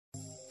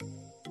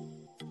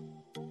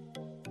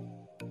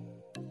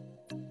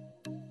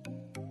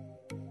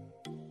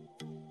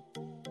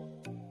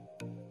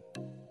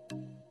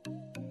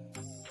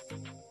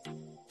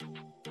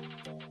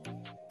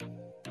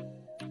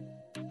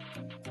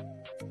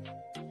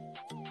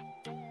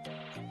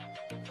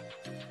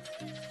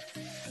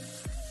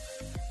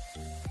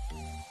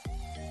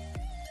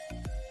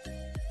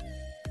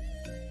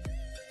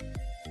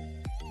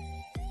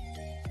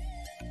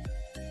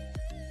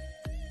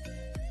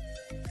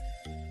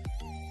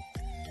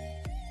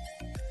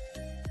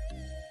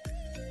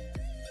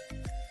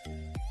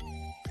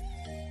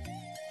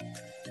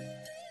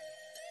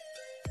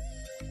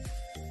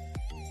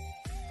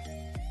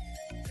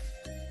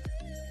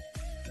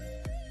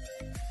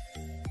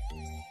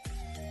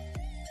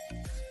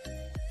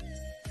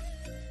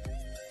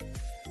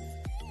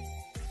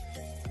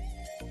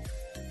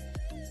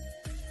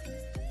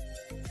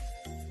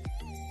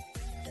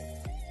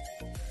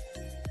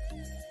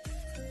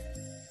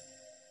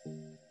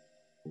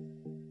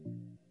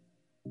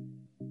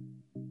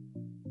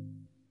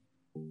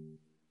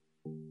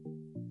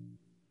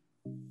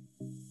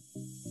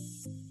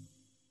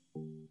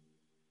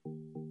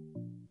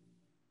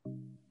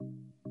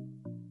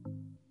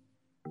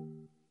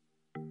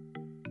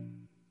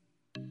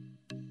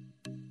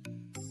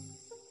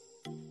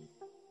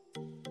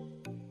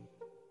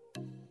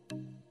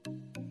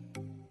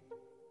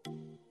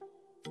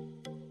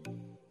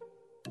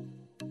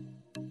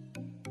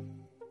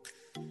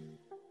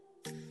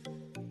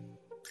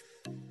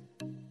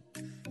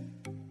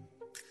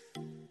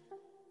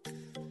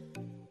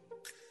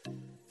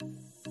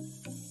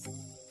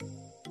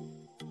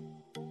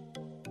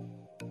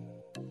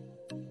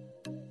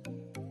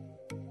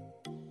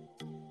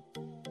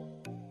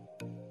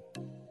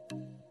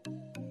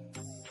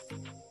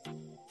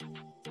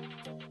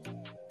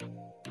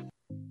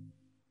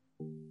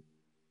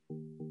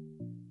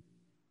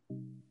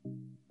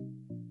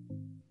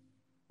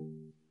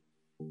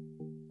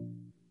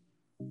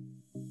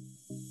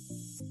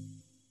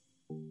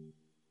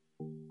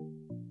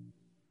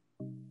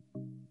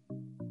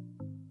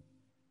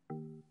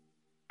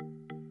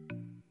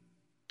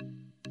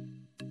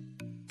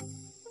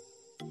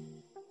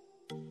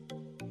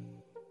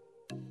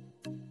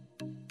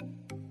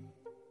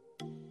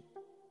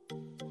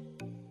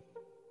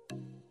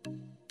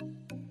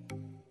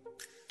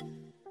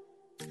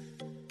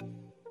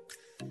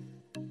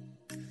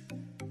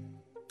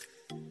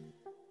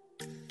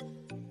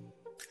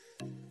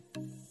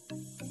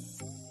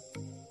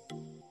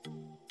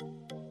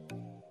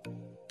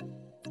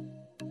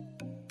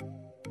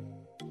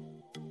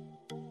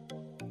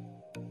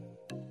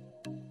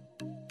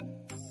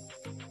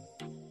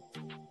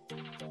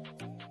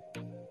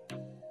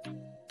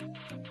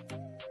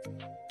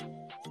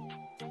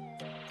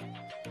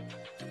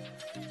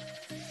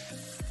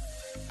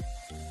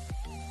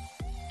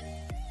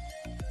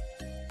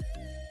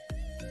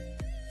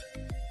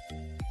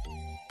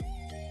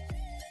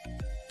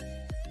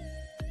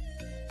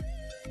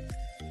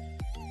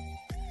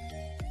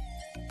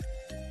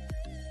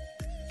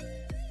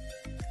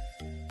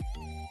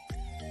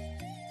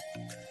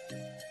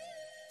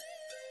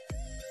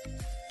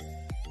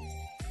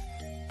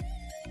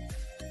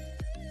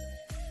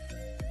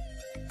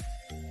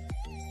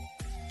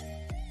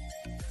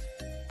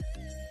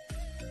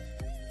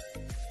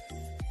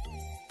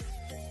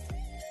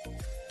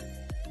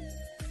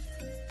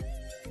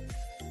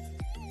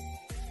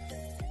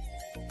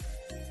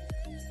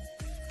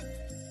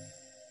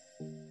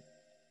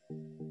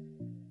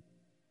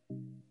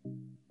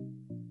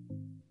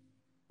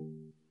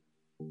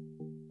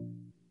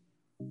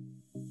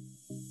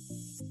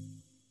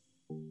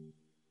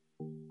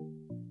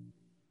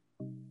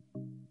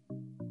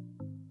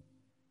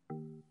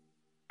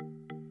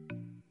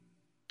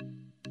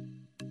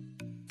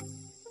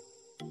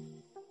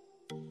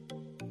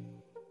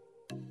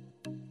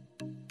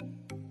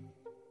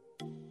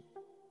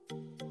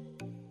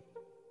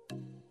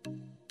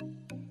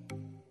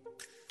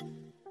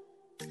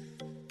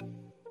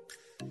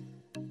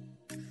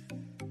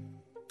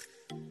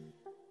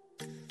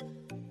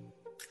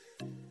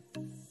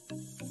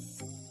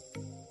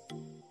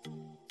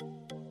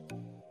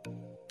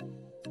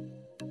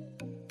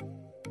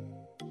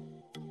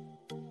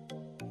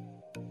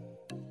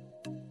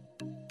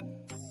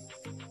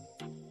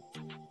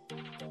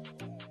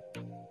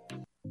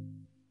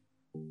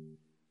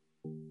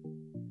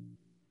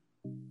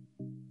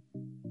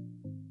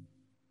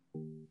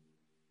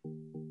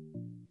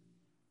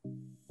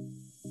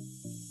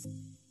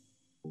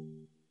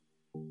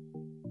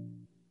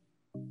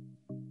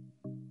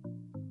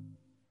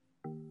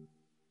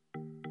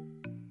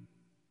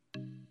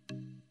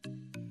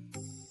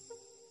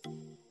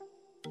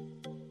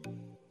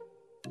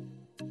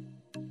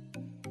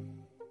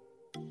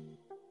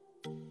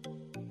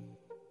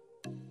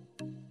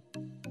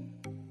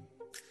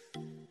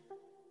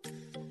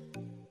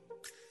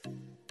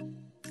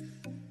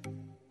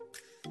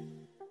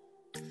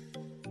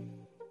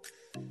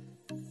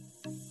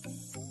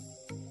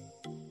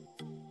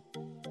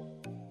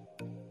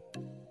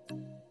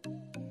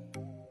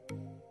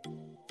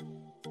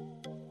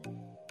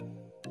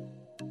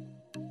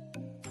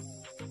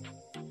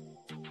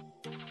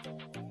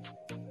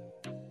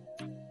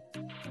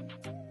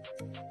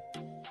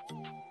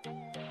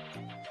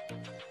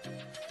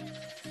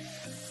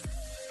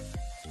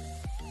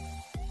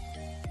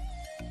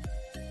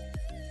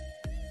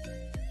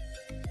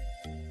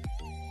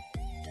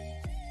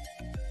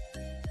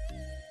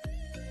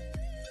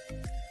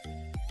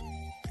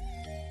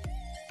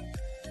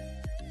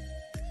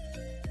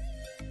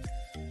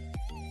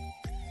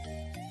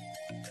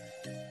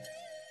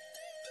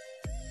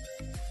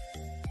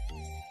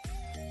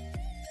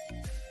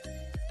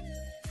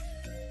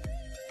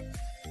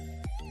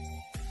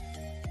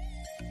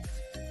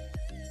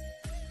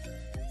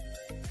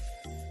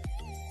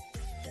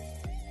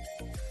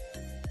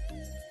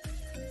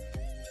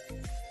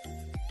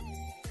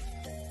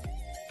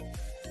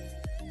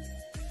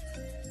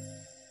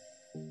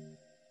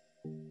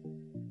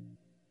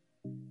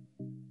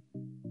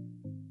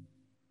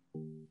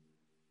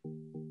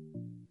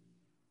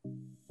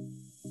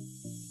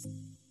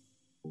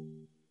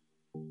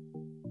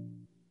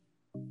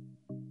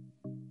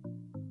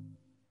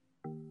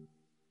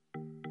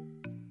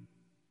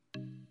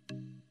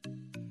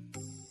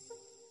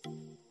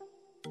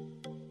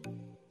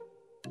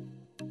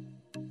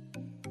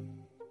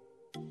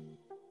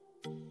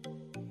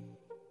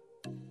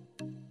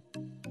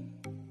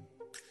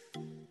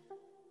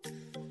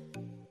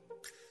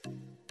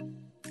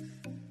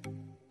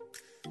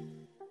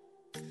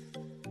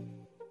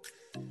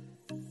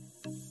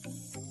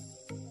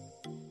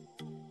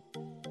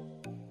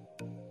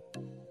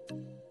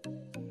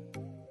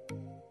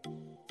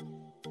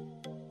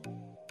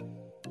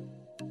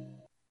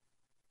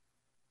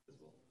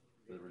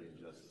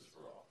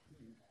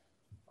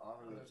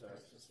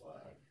Texas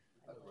flag,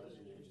 I pledge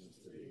allegiance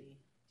to thee,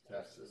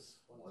 Texas,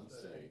 one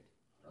state,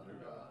 under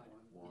God,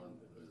 one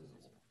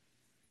indivisible.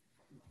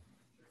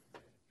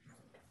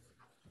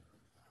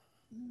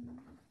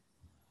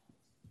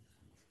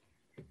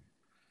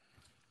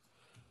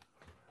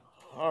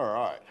 All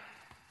right.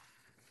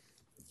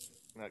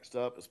 Next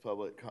up is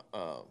public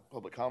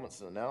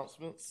comments and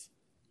announcements.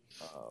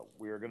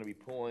 We are going to be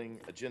pulling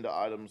agenda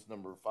items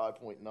number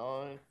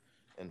 5.9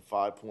 and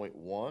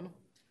 5.1.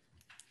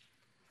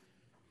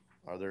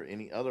 Are there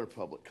any other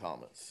public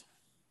comments?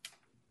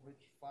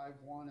 Which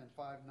 5.1 and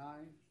 5.9?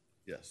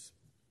 Yes.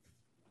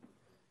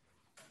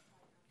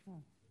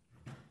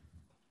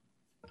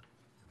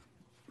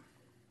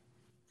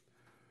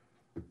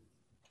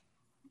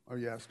 Are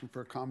you asking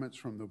for comments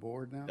from the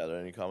board now? Are there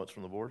any comments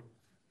from the board?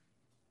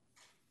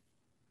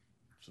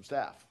 Some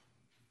staff.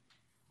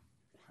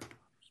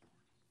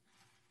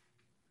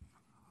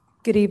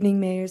 Good evening,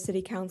 Mayor,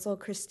 City Council.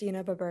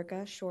 Christina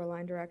Baburka,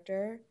 Shoreline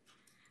Director.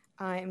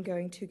 I am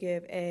going to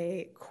give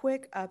a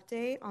quick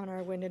update on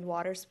our wind and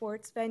water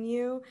sports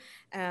venue,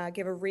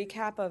 give a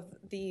recap of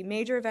the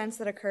major events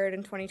that occurred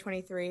in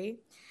 2023.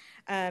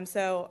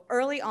 So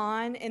early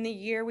on in the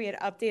year, we had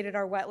updated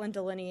our wetland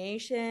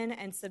delineation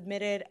and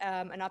submitted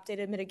an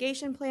updated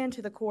mitigation plan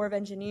to the Corps of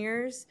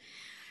Engineers.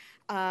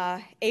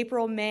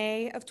 April,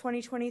 May of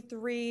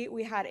 2023,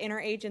 we had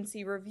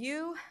interagency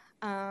review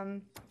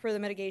for the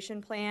mitigation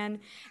plan,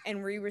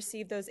 and we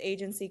received those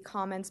agency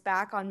comments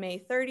back on May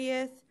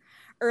 30th.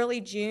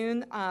 Early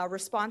June,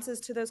 responses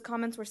to those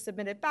comments were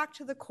submitted back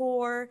to the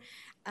Corps,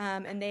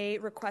 and they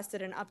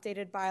requested an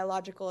updated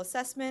biological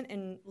assessment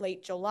in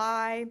late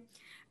July.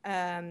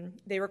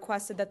 They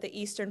requested that the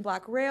Eastern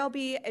Black Rail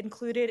be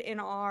included in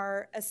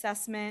our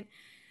assessment,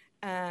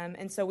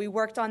 and so we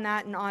worked on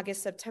that in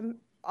August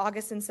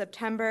and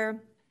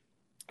September.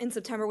 In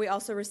September, we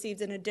also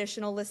received an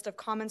additional list of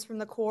comments from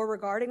the Corps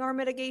regarding our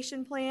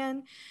mitigation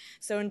plan.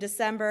 So in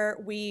December,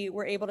 we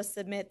were able to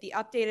submit the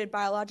updated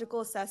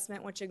biological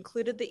assessment, which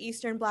included the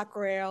Eastern Black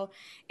Rail,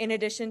 in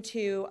addition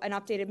to an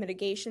updated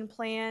mitigation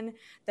plan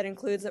that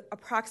includes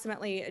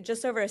approximately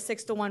just over a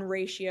 6-to-1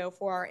 ratio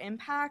for our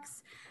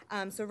impacts.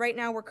 So right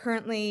now, we're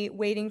currently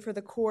waiting for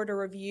the Corps to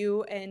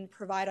review and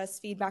provide us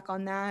feedback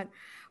on that.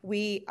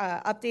 We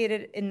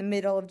updated in the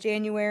middle of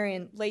January,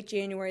 and late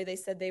January, they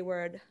said they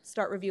would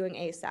start reviewing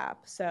ASAP.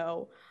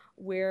 So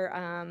we're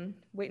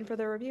waiting for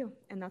the review,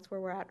 and that's where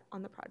we're at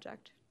on the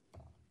project.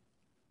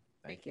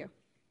 Thank you.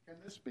 Can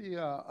this be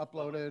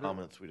uploaded?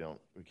 Comments, we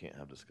can't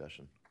have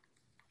discussion.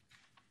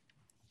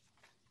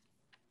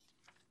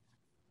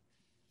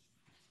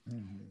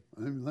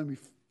 Let me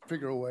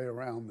figure a way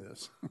around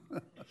this.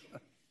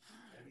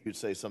 You'd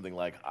say something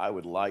like, I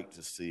would like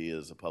to see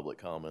as a public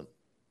comment.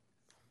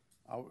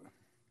 I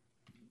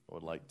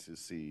would like to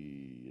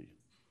see.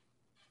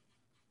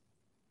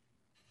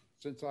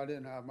 Since I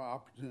didn't have my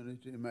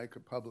opportunity to make a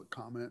public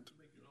comment,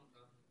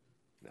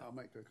 I'll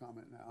make the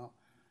comment now.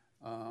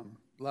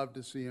 Love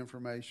to see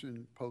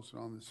information posted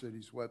on the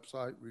city's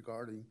website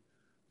regarding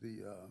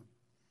the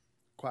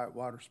Quiet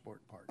Water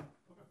Sport Park.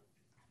 Okay.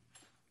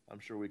 I'm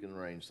sure we can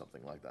arrange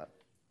something like that.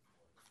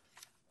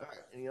 All right.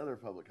 Any other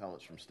public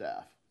comments from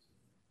staff?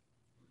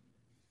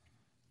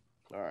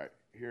 All right,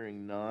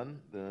 hearing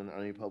none, then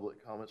any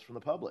public comments from the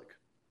public?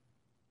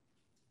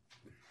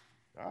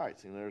 All right,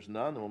 seeing there's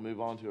none, then we'll move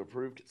on to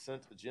approved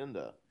consent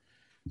agenda.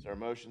 Is there a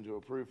motion to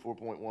approve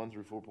 4.1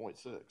 through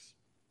 4.6?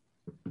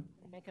 I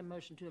make a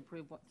motion to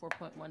approve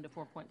 4.1 to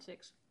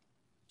 4.6.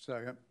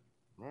 Second.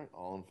 All right,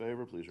 all in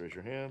favor, please raise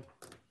your hand.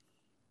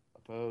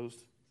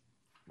 Opposed?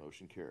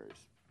 Motion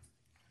carries.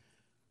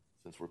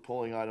 Since we're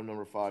pulling item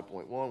number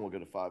 5.1, we'll go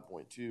to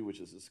 5.2, which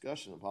is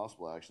discussion and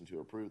possible action to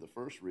approve the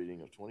first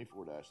reading of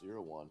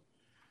 24-01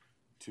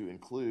 to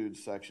include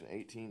section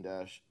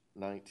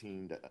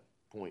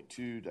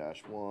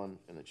 18-19.2-1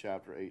 in the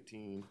chapter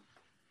 18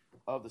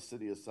 of the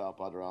City of South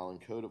Padre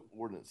Island Code of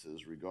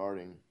Ordinances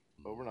regarding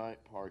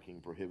overnight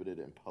parking prohibited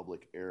in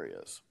public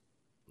areas.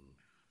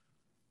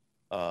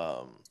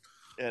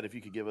 Ed, if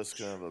you could give us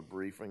kind of a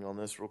briefing on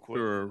this real quick.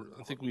 Sure.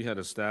 I think we had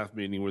a staff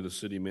meeting where the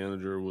city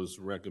manager was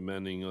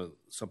recommending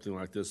something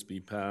like this be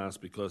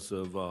passed because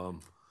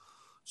of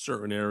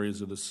certain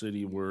areas of the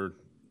city where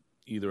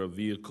either a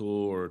vehicle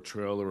or a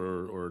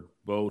trailer or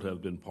boat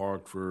have been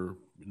parked for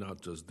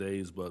not just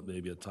days, but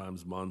maybe at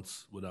times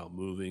months without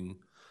moving,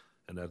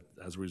 and that,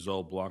 as a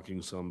result,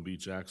 blocking some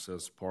beach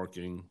access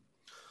parking.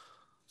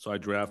 So I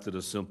drafted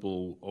a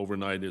simple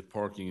overnight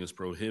parking is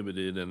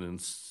prohibited, and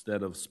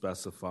instead of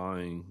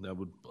specifying, that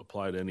would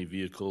apply to any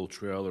vehicle,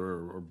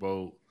 trailer, or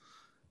boat,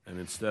 and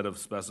instead of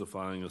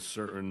specifying a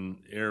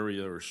certain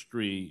area or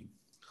street,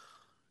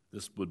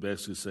 this would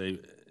basically say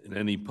in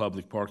any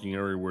public parking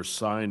area where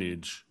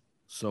signage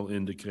so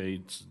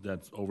indicates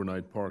that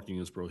overnight parking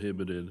is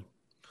prohibited.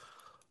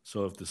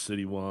 So if the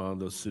city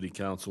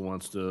council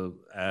wants to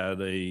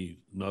add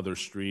another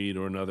street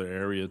or another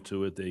area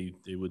to it,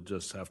 they would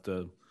just have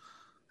to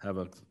have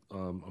a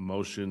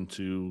motion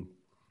to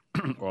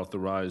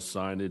authorize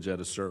signage at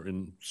a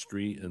certain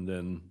street, and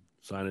then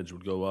signage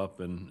would go up,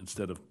 and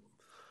instead of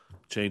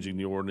changing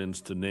the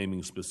ordinance to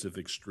naming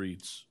specific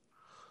streets.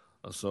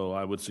 So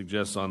I would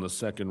suggest on the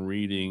second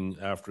reading,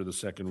 after the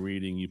second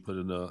reading, you put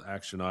in an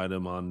action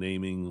item on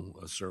naming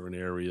a certain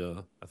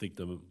area. I think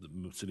the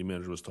city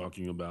manager was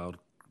talking about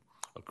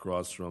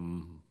across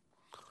from,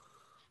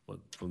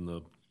 from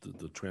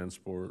the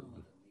transport.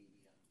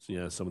 So,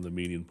 yeah, some of the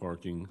median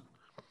parking.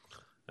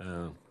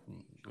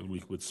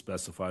 We would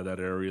specify that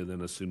area,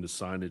 then as soon as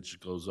signage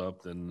goes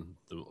up, then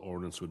the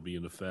ordinance would be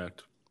in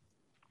effect.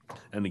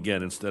 And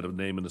again, instead of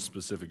naming a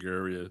specific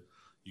area,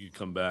 you could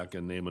come back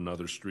and name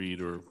another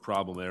street or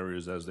problem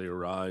areas as they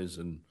arise,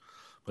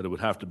 but it would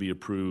have to be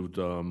approved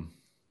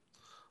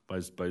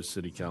by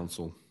city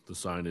council, the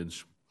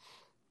signage.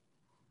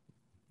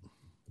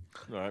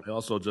 All right. I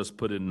also just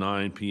put in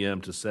 9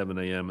 p.m. to 7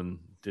 a.m. and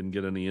didn't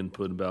get any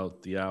input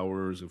about the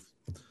hours. If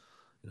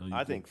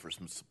I think for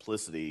some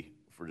simplicity,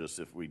 for just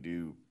if we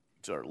do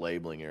start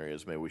labeling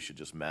areas, maybe we should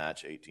just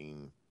match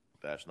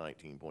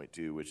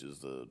 18-19.2, which is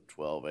the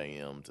 12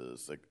 a.m. to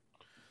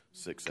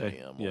 6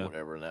 a.m. or yeah.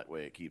 whatever, and that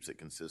way it keeps it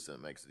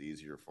consistent, makes it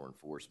easier for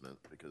enforcement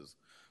because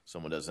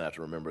someone doesn't have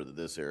to remember that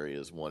this area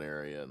is one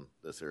area and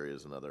this area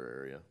is another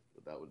area.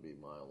 But that would be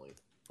my only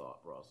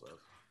thought process.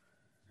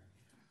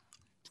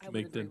 I would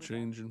make agree that with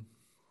change, and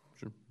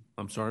sure.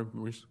 I'm sorry,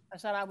 Maurice. I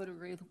said I would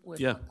agree with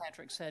Yeah. what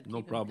Patrick said. No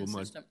keep it problem.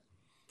 consistent.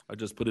 I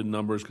just put in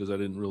numbers because I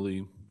didn't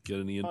really get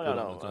any input Oh, at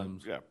no, the time.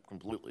 yeah,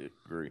 completely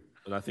agree.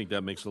 But I think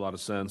that makes a lot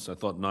of sense. I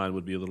thought 9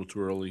 would be a little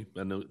too early,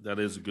 and that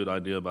is a good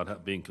idea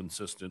about being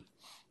consistent.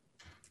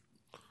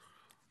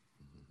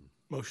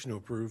 Motion to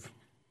approve.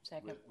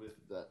 Second. With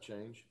that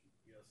change?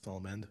 I'll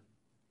amend.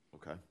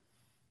 Okay.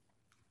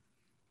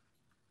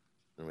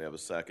 Then we have a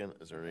second.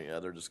 Is there any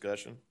other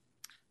discussion?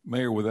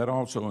 Mayor, would that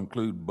also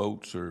include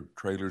boats or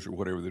trailers or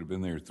whatever that have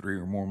been there 3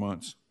 or more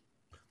months?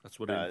 That's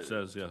what it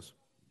says, yes.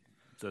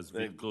 It says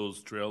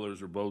vehicles, trailers,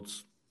 or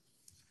boats.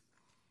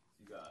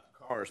 You got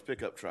cars,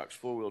 pickup trucks,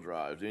 four-wheel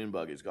drive, dune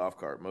buggies, golf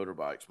cart,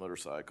 motorbikes,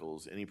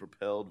 motorcycles, any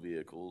propelled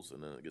vehicles,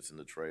 and then it gets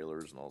into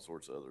trailers and all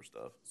sorts of other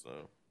stuff.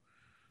 So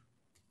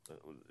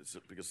it's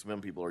because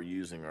some people are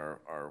using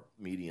our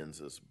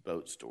medians as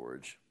boat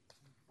storage.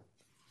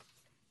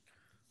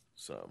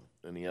 So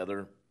any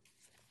other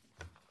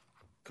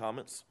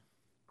comments?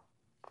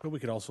 But we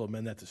could also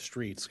amend that to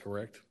streets,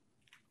 correct?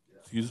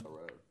 Excuse?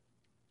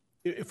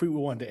 If we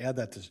wanted to add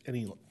that to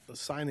any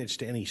signage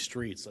to any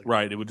streets, like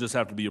Right, it would just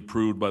have to be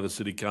approved by the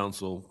city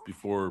council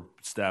before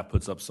staff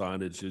puts up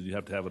signage. You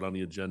have to have it on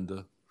the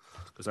agenda.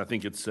 Because I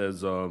think it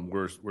says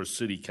where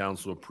city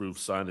council approved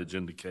signage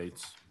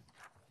indicates.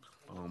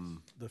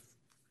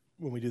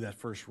 when we do that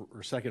first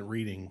or second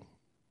reading,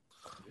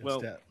 and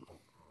Well-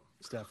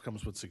 staff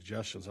comes with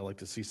suggestions. I like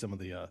to see some of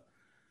the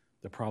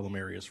problem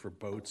areas for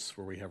boats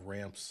where we have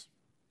ramps.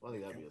 Well, I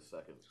think that'd be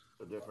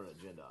a different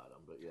agenda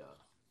item, but yeah.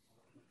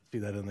 See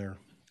that in there.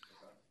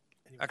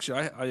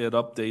 Actually, I had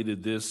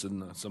updated this,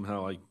 and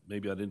somehow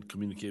maybe I didn't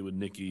communicate with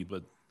Nikki,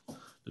 but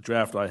the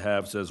draft I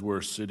have says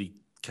where city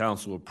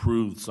council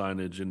approved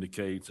signage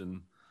indicates,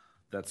 and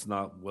that's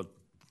not what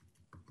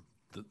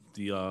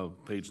the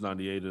page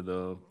 98 of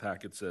the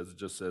packet says. It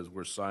just says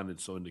where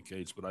signage so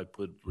indicates, but I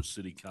put where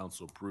city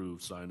council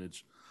approved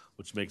signage,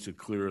 which makes it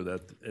clear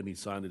that any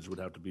signage would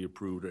have to be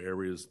approved, or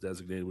areas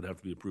designated would have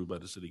to be approved by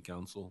the city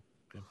council.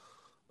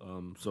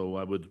 So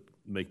I would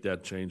make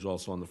that change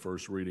also on the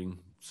first reading.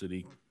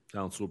 City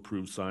council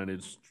approved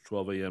signage,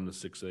 12 a.m. to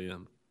 6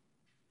 a.m.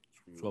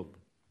 12.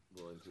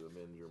 Willing to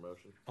amend your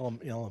motion? I'll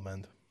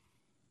amend.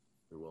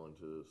 You're willing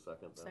to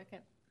second that?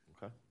 Second.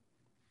 Okay.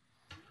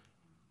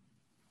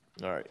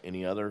 All right,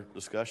 any other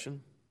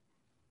discussion?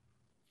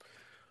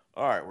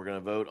 All right, we're going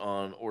to vote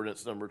on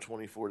ordinance number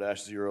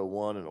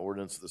 24-01, an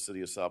ordinance of the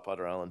city of South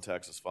Padre Island,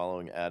 Texas,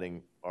 following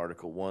adding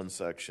Article 1,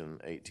 Section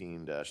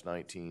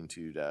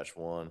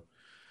 18-19-2-1,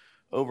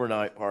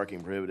 overnight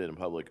parking prohibited in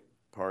public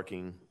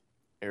parking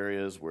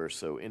areas where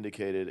so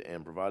indicated,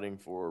 and providing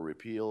for a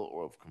repeal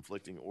or of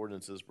conflicting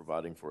ordinances,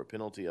 providing for a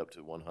penalty up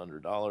to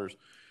 $100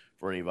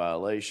 for any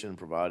violation,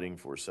 providing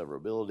for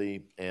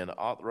severability, and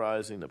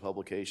authorizing the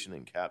publication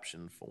in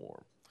caption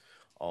form.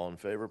 All in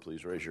favor,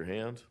 please raise your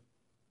hand.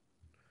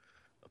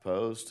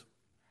 Opposed?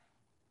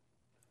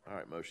 All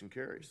right, motion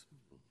carries.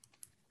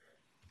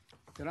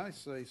 Can I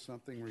say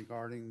something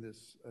regarding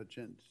this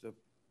agenda,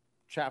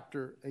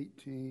 chapter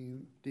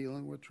 18,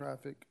 dealing with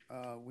traffic?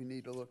 We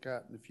need to look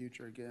at in the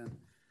future again.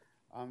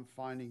 I'm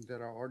finding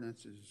that our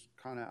ordinance is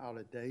kind of out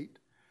of date.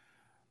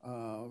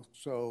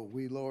 So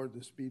we lowered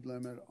the speed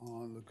limit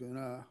on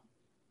Laguna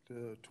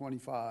to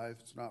 25.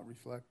 It's not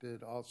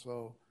reflected.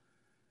 Also,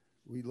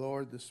 we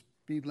lowered the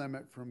speed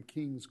limit from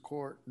Kings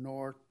Court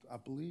north, I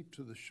believe,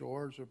 to the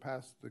shores or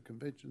past the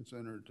convention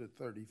center to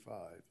 35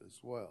 as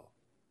well.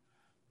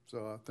 So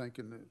I'm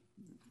thinking that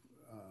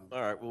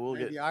All right, well, we'll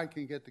maybe get, I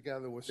can get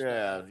together with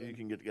yeah, staff you and-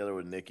 can get together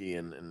with Nikki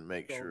and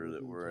make So sure we that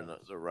can we're in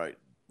talk. the right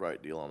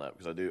deal on that,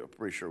 because I'm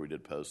pretty sure we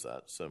did post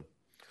that, so.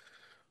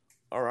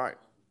 All right,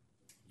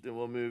 then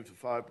we'll move to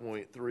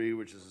 5.3,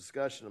 which is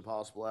discussion and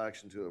possible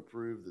action to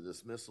approve the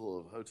dismissal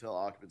of hotel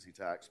occupancy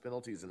tax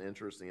penalties and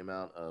interest in the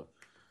amount of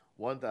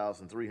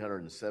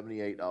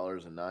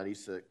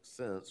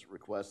 $1,378.96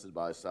 requested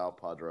by South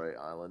Padre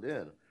Island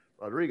Inn.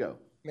 Rodrigo.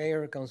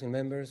 Mayor, council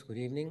members, good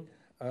evening.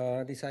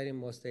 This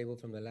item was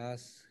tabled from the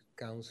last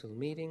council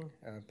meeting,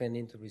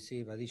 pending to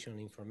receive additional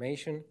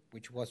information,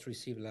 which was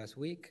received last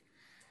week.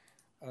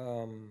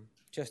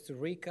 Just to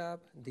recap,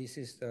 this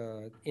is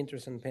the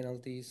interest and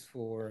penalties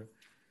for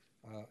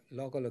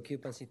local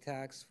occupancy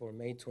tax for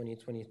May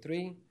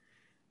 2023.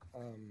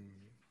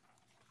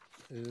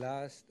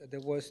 There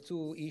was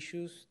two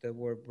issues that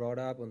were brought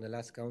up on the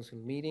last council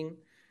meeting,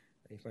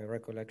 if my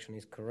recollection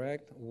is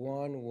correct.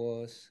 One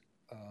was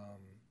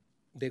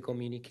the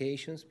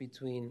communications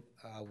between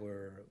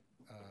our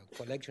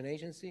collection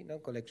agency,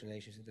 not collection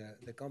agency,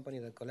 the company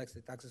that collects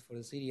the taxes for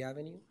the City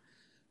Avenue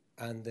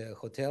and the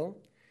hotel.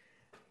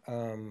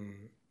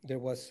 There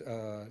was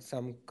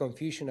some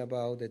confusion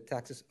about the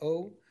taxes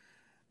owed.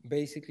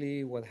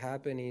 Basically, what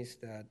happened is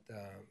that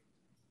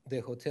the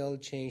hotel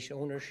changed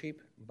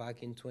ownership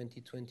back in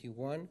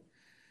 2021.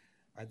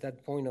 At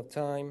that point of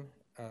time,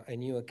 a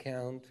new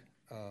account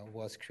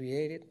was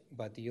created,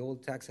 but the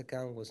old tax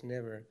account was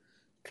never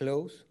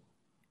closed.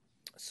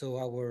 So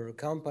our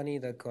company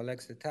that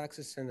collects the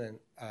taxes sent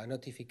a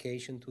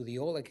notification to the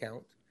old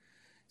account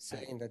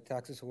saying that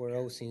taxes were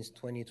owed since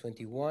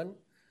 2021.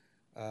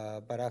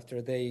 But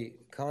after they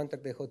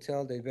contact the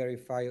hotel, they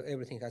verify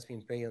everything has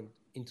been paid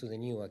into the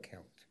new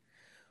account.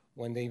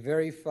 When they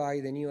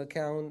verify the new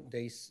account,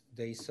 they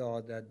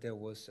saw that there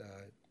was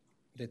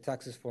the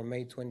taxes for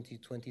May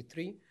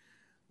 2023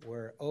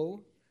 were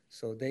owed,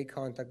 so they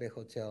contact the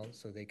hotel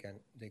so they can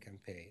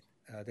pay it.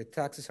 The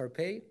taxes are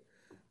paid,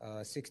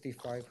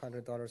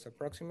 $6,500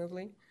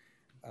 approximately.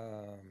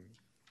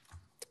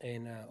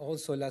 And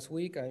also last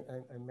week, I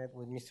met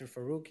with Mr.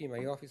 Faruqi in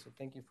my office, so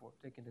thank you for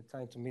taking the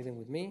time to meet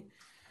with me.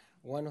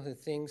 One of the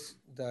things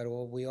that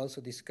we also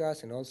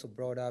discussed and also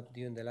brought up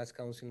during the last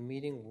council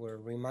meeting were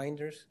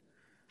reminders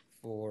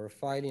for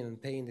filing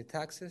and paying the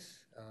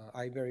taxes.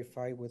 I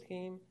verified with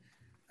him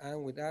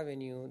and with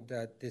Avenue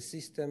that the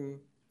system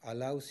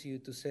allows you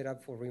to set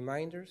up for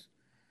reminders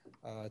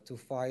to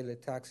file the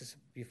taxes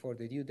before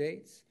the due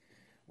dates.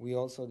 We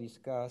also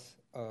discussed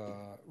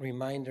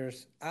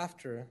reminders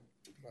after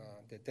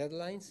the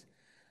deadlines.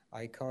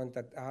 I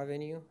contact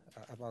Avenue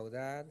about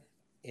that,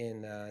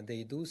 and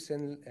they do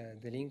send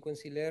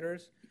delinquency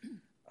letters.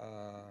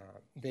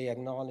 They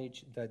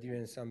acknowledge that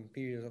during some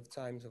period of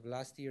times of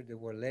last year they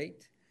were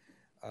late,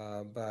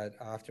 but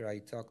after I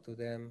talked to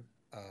them,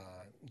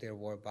 they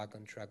were back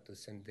on track to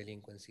send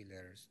delinquency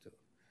letters too.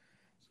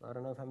 So I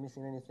don't know if I'm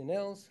missing anything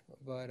else,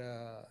 but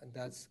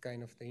that's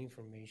kind of the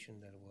information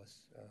that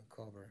was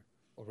covered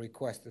or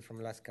requested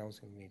from last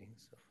council meeting.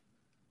 So.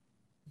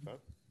 Okay.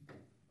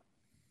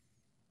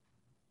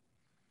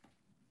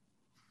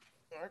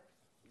 All right.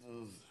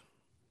 Does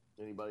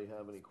anybody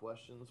have any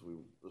questions?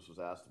 This was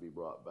asked to be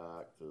brought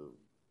back to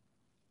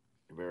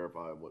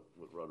verify what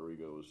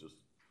Rodrigo was just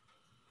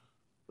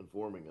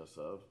informing us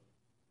of.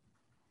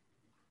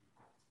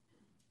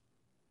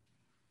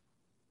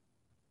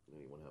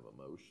 Anyone have a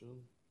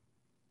motion?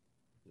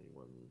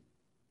 Anyone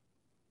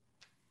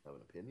have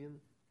an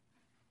opinion?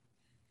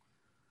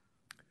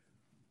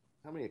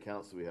 How many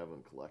accounts do we have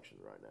in collection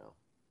right now?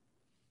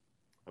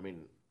 I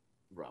mean,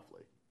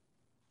 roughly.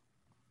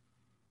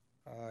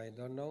 I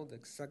don't know the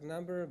exact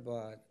number,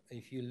 but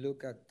if you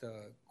look at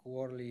the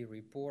quarterly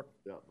report.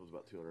 Yeah, it was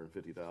about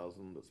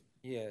 250,000 that's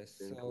been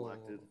so,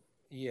 collected.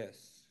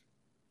 Yes.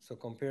 So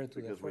compared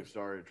to because we've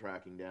started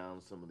tracking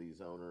down some of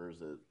these owners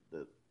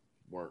that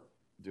weren't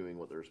doing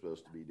what they're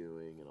supposed to be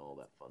doing and all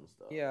that fun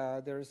stuff.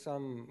 Yeah, there's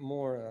some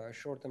more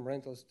short-term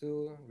rentals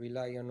too,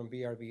 relying on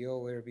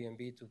VRBO,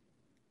 Airbnb to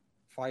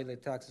file the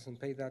taxes and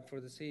pay that for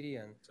the city.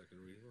 And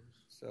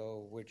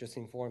so we're just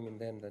informing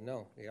them that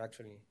no, they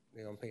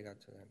don't pay that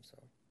to them. So.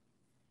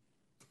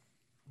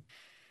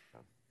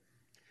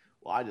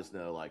 Well, I just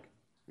know, like,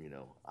 you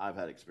know, I've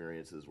had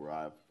experiences where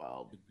I've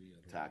filed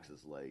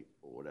taxes late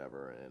or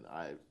whatever, and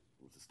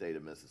with the state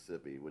of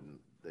Mississippi,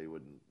 they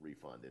wouldn't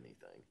refund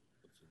anything.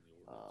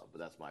 But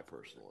that's my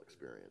personal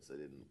experience. They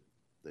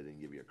didn't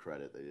give you a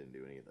credit. They didn't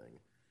do anything,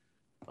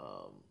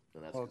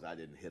 and that's because I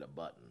didn't hit a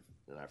button,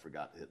 and I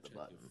forgot to hit the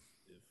button.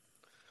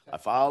 I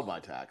filed my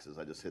taxes.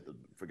 I just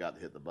forgot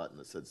to hit the button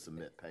that said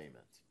submit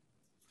payments.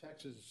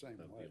 Texas is the same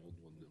way.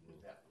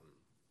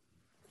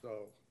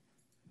 So.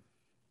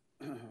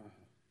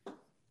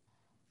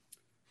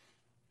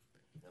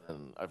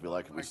 And I feel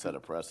like if we set a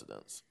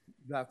precedence.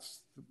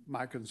 That's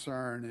my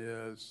concern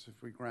is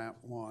if we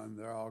grant one,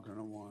 they're all going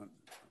to want.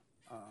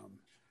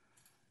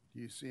 Do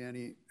you see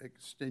any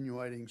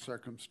extenuating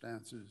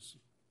circumstances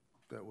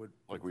that would?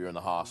 Like we were in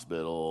the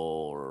hospital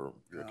or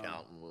your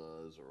accountant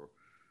was or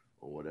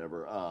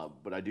whatever.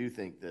 But I do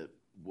think that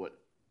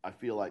I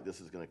feel like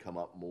this is going to come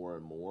up more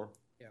and more.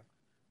 Yeah.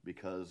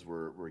 Because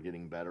we're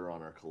getting better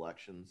on our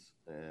collections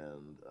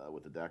and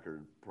with the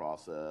Deckard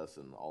process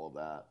and all of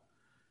that.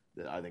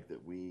 That I think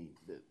that we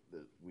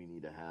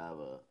need to have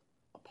a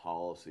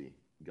policy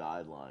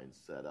guideline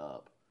set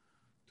up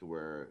to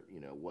where,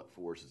 you know, what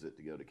forces it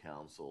to go to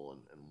council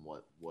and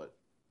what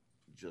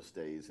just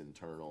stays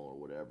internal or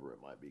whatever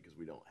it might be, because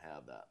we don't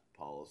have that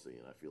policy,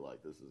 and I feel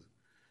like this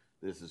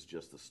is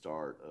just the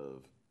start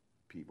of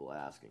people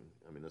asking.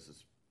 I mean,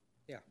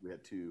 Yeah. we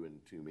had 2 in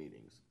 2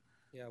 meetings.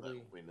 Yeah, But,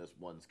 I mean, this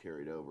one's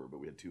carried over, but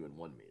we had 2 in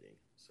 1 meeting,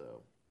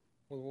 so.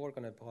 we'll work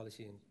on a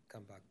policy and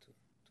come back to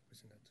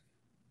present that to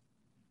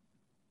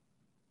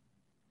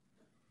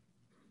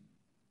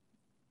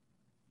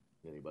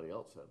you. Anybody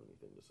else have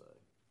anything to say?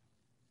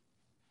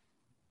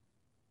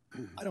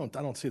 I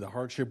don't see the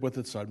hardship with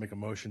it, so I'd make a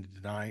motion to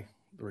deny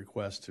the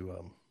request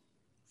to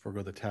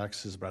forego the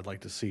taxes, but I'd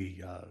like to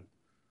see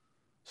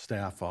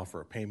staff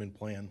offer a payment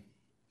plan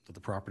to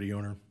the property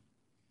owner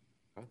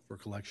for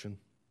collection.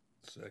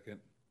 Second.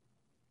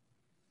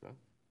 Okay.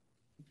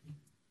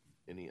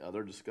 Any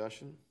other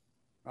discussion?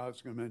 I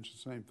was gonna mention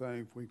the same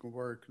thing, if we can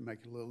work and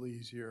make it a little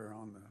easier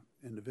on the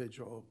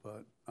individual,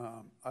 but,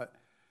 I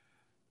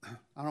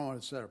don't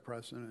wanna set a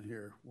precedent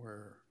here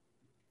where,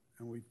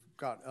 and we've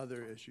got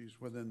other issues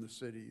within the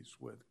cities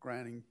with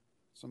granting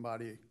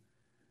somebody,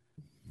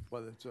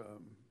 whether it's,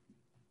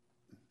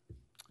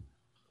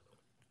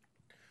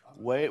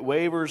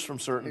 Waivers from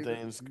certain Waivers,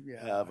 things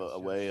yeah, have it's a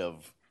way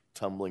of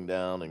tumbling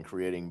down and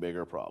creating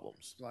bigger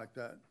problems. like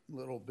that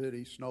little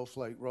bitty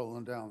snowflake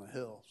rolling down the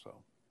hill,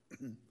 so.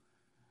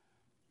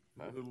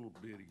 Little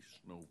bitty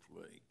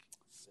snowflake.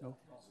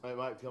 It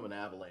might become an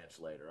avalanche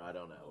later. I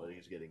don't know what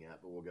he's getting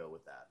at, but we'll go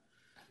with that.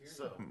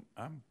 So,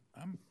 I'm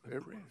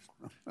impressed.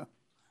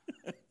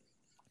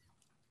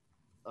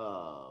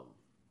 all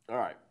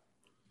right.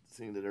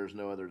 Seeing that there's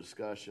no other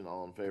discussion,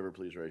 all in favor,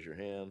 please raise your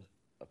hand.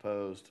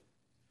 Opposed?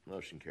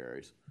 Motion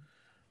carries.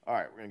 All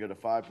right, we're gonna go to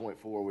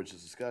 5.4, which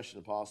is discussion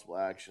of possible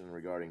action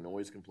regarding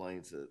noise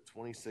complaints at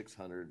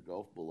 2600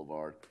 Gulf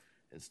Boulevard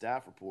and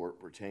staff report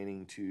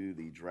pertaining to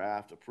the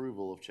draft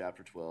approval of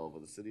Chapter 12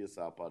 of the City of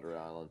South Padre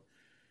Island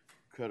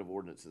Code of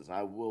Ordinances.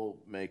 I will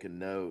make a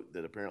note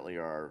that apparently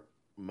our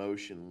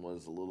motion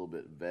was a little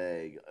bit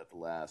vague at the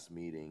last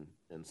meeting,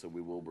 and so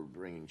we will be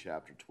bringing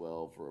Chapter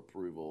 12 for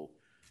approval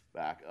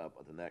back up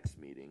at the next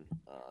meeting,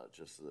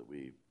 just so that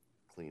we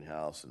clean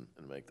house and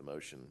make the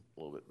motion a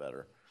little bit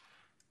better.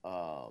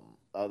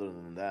 Other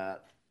than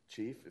that,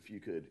 Chief, if you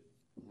could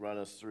run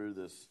us through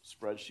this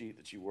spreadsheet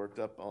that you worked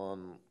up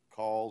on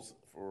calls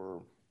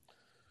for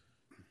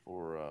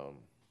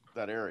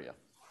that area.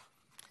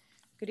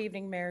 Good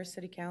evening, Mayor,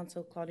 City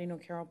Council, Claudine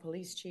O'Carroll,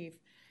 Police Chief.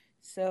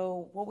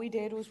 So what we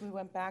did was we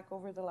went back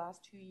over the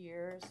last 2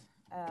 years.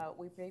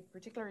 We paid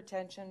particular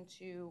attention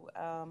to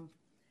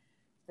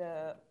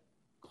the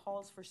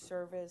calls for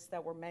service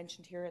that were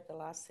mentioned here at the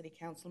last City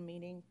Council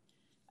meeting,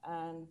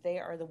 and they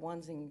are the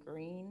ones in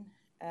green.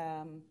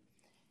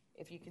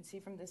 If you can see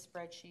from this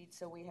spreadsheet,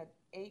 so we had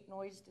 8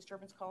 noise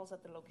disturbance calls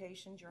at the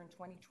location during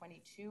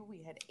 2022.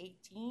 We had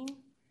 18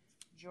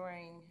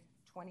 during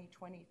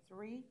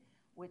 2023,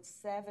 with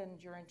 7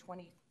 during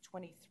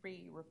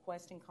 2023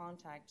 requesting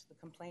contact, the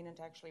complainant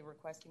actually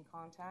requesting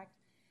contact.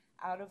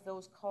 Out of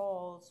those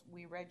calls,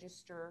 we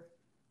register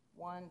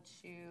 1,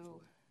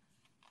 2,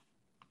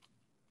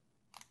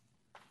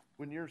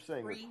 When you're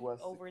saying 3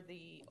 request, over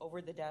the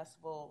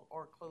decibel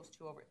or close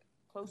to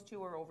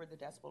or over the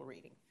decibel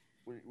reading.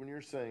 when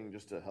you're saying,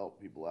 just to help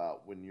people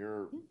out, when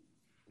you're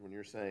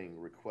saying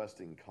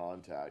requesting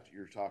contact,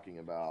 you're talking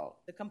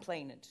about The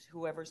complainant,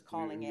 whoever's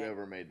calling in.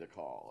 whoever made the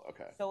call.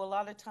 Okay. So a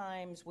lot of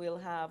times we'll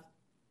have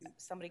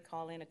somebody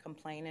call in a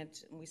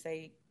complainant, and we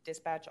say,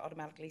 dispatch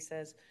automatically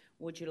says,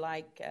 would you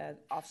like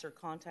officer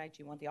contact?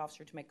 You want the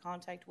officer to make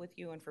contact with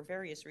you? And for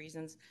various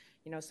reasons,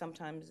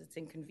 sometimes it's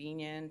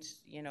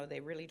inconvenient,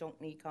 they really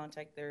don't need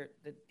contact. The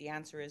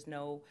answer is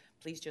no,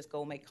 please just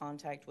go make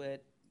contact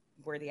with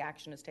where the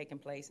action has taken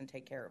place and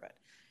take care of it.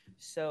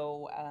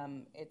 So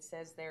it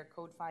says there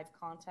code 5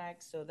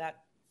 contact, so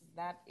that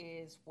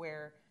is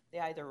where they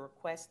either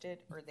request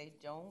it or they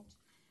don't.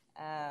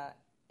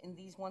 In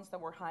these ones that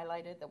were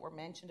highlighted, that were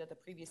mentioned at the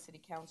previous City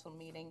Council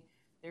meeting,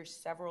 there's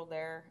several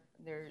there.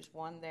 There's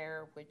one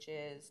there which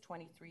is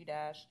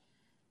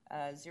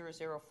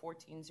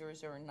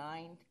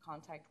 23-0014-009.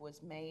 Contact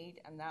was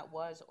made, and that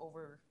was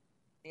over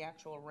the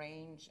actual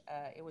range.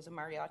 It was a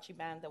mariachi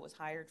band that was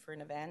hired for an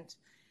event,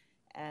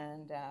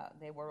 and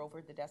they were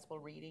over the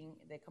decibel reading.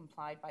 They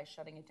complied by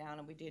shutting it down,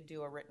 and we did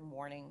do a written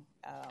warning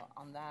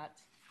on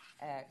that.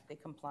 They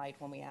complied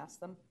when we asked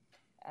them.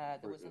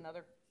 There was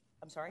another,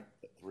 I'm sorry?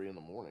 At 3 in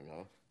the morning,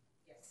 huh?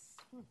 Yes.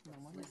 Yeah,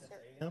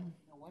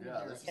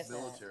 this is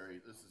military.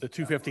 This is The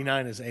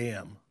 2:59 is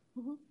AM.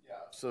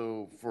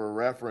 So for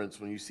reference,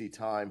 when you see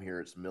time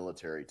here, it's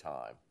military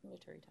time.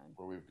 Military time.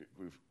 Where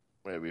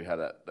we've had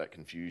that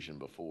confusion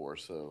before.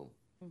 So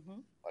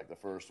like the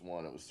first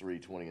one, it was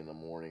 3:20 in the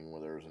morning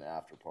where there was an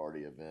after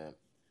party event.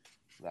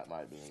 That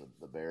might be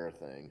the bear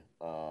thing.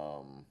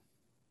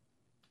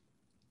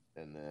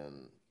 And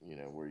then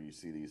where you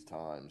see these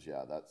times,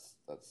 yeah, that's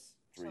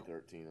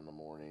 3:13 in the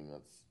morning.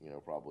 That's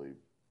probably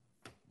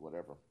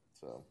whatever.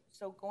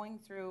 So going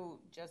through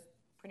just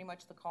pretty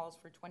much the calls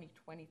for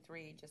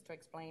 2023, just to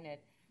explain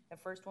it, the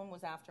first one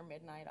was after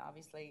midnight.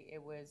 Obviously,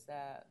 it was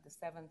the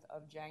 7th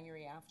of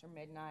January after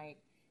midnight.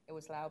 It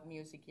was loud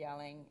music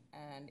yelling,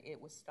 and it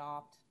was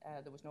stopped.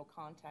 There was no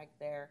contact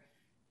there.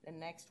 The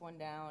next one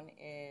down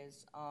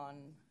is on,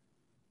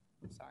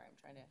 I'm sorry, I'm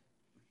trying to,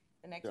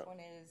 the next one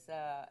is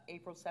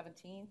April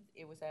 17th.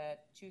 It was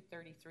at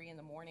 2:33 in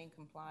the morning,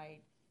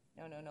 complied.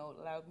 No,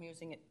 loud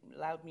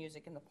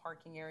music in the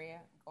parking area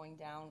going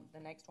down. The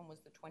next one was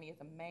the 20th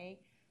of May.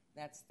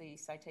 That's the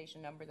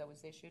citation number that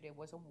was issued. It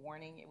was a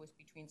warning. It was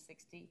between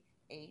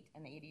 68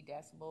 and 80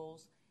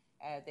 decibels.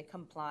 They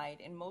complied.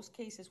 In most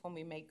cases, when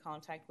we made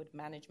contact with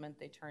management,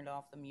 they turned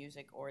off the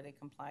music, or they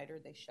complied, or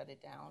they shut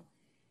it down.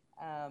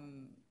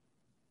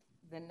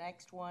 The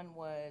next one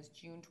was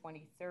June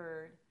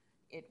 23rd.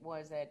 It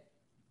was at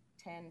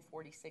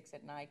 10:46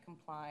 at night,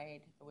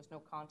 complied. There was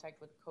no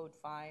contact with Code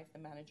 5. The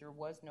manager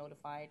was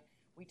notified.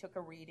 We took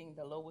a reading.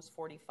 The low was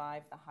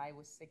 45. The high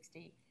was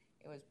 60.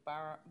 It was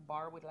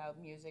bar with loud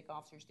music.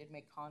 Officers did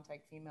make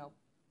contact. Female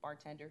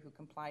bartender who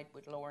complied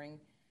with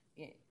lowering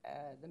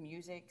the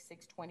music.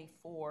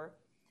 6:24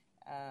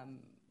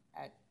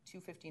 at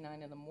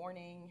 2:59 in the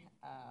morning.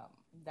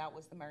 That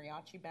was the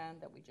mariachi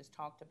band that we just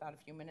talked about a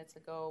few minutes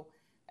ago.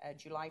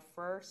 July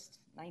 1st,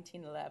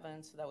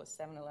 1911, so that was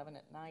 7:11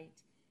 at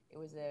night. It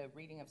was a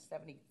reading of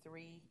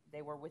 73.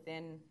 They were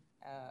within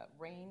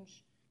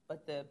range,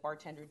 but the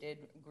bartender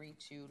did agree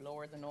to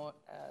lower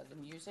the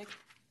music.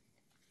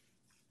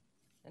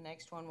 The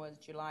next one was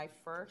July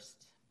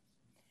 1st.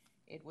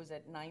 It was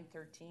at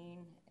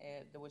 9:13.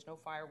 There was no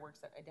fireworks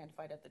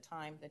identified at the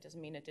time. That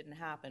doesn't mean it didn't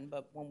happen,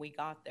 but when we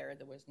got there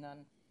was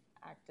none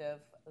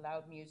active.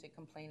 Loud music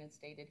complainant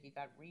stated he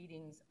got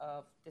readings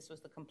of, this was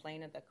the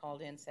complainant that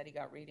called in, said he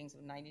got readings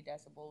of 90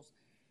 decibels.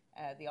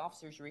 The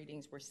officers'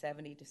 readings were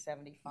 70 to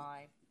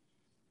 75.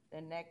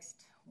 The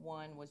next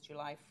one was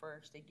July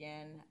 1st.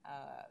 Again,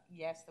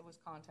 yes, there was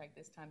contact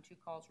this time. 2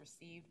 calls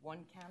received.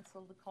 1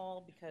 canceled the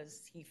call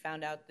because he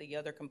found out the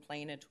other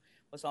complainant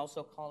was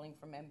also calling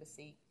from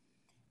Embassy.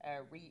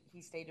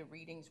 He stated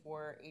readings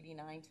were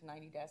 89 to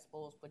 90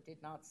 decibels, but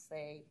did not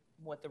say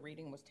what the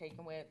reading was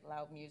taken with.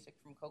 Loud music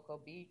from Cocoa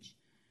Beach.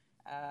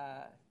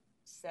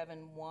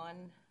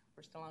 7-1,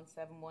 we're still on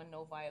 7-1,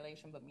 no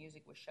violation, but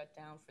music was shut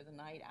down for the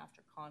night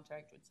after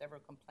contact with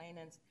several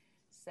complainants.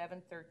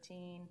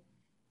 7-13,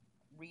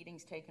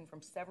 readings taken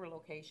from several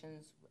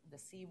locations, the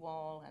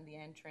seawall and the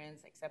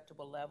entrance,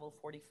 acceptable level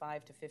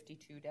 45 to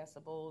 52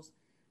 decibels.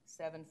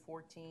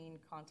 7-14,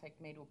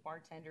 contact made with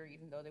bartender,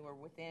 even though they were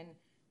within,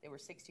 they were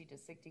 60 to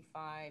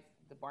 65.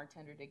 The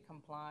bartender did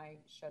comply,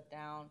 shut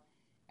down,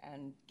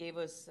 and gave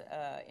us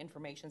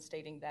information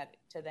stating that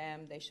to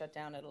them they shut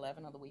down at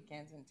 11 on the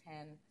weekends and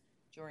 10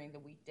 during the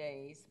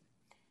weekdays.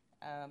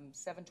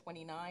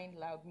 7:29,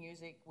 loud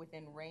music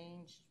within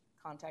range,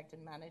 contacted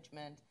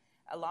management.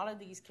 A lot of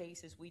these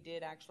cases we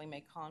did actually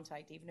make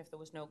contact, even if there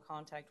was no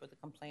contact with the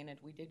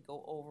complainant. We did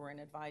go over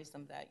and advise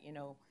them that, you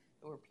know,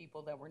 there were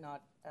people that were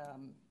not,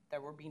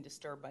 that were being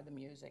disturbed by the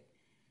music.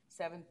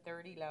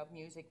 7:30, loud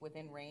music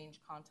within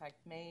range,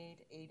 contact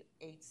made.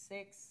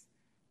 8:06,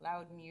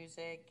 loud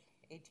music,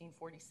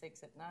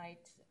 18:46 at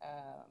night.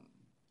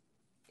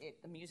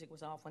 The music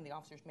was off when the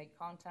officers made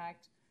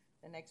contact.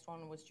 The next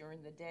one was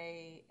during the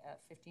day,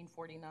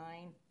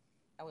 15:49.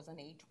 That was on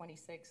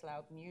 8:26,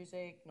 loud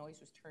music. Noise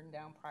was turned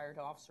down prior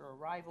to officer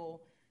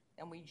arrival.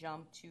 Then we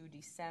jumped to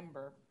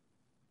December.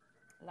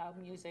 Loud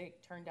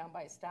music turned down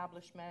by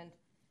establishment.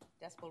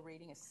 Decibel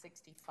reading is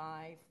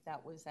 65.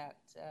 That was at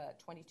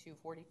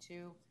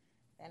 22:42.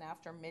 And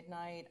after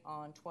midnight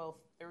on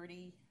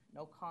 12:30,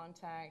 no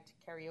contact,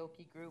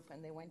 karaoke group,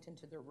 and they went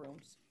into their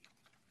rooms.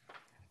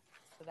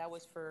 So that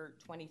was for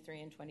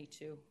 23 and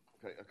 22.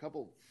 Okay, a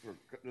couple,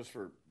 just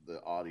for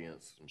the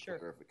audience, some Sure.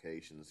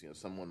 clarifications. You know,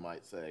 someone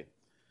might say,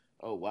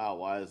 oh, wow,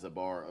 why is the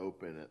bar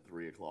open at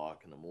 3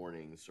 o'clock in the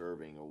morning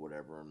serving or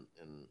whatever?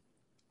 And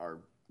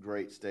our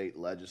great state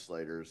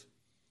legislators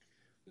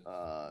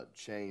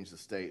changed the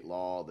state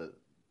law that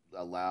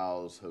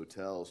allows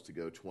hotels to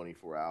go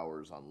 24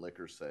 hours on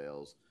liquor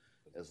sales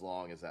as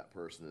long as that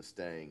person is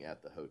staying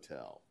at the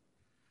hotel.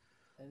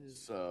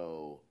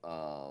 So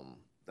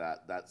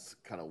that's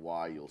kind of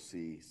why you'll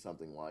see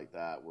something like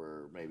that,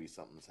 where maybe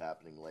something's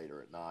happening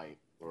later at night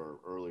or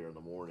earlier in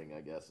the morning,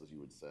 I guess, as you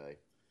would say.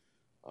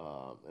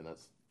 And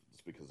that's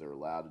just because they're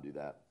allowed to do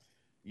that.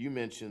 You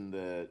mentioned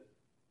that,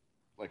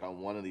 like, on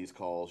one of these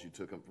calls, you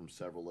took them from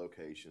several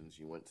locations.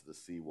 You went to the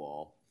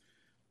seawall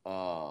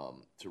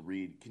to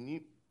read. Can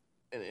you,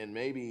 and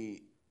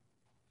maybe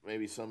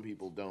some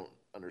people don't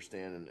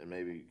understand, and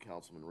maybe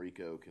Councilman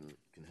Rico can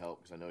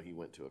help, because I know he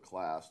went to a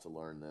class to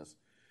learn this.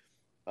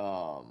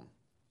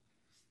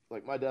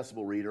 Like, my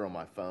decibel reader on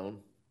my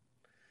phone,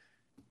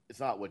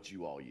 it's not what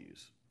you all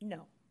use.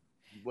 No.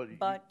 What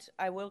But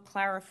I will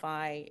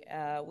clarify,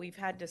 we've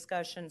had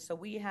discussions, so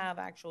we have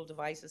actual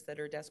devices that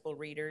are decibel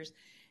readers,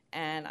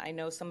 and I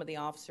know some of the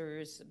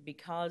officers,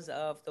 because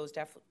of those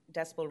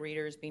decibel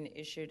readers being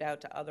issued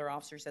out to other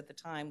officers at the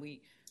time,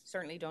 we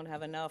certainly don't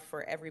have enough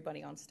for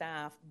everybody on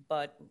staff,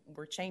 but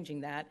we're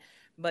changing that.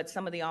 But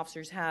some of the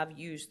officers have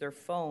used their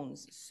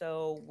phones.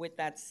 So with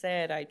that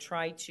said, I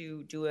try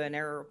to do an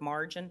error of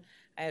margin.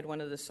 I had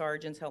one of the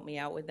sergeants help me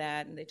out with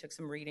that, and they took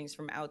some readings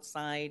from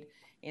outside,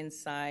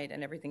 inside,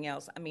 and everything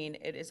else. I mean,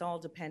 it is all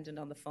dependent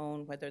on the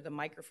phone, whether the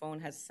microphone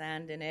has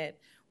sand in it,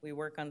 we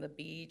work on the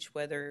beach,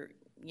 whether,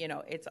 you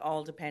know, it's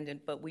all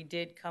dependent. But we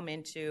did come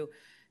into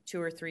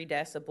 2 or 3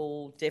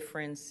 decibel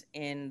difference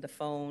in the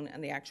phone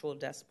and the actual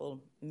decibel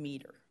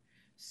meter.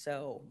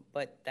 So,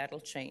 but that'll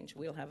change.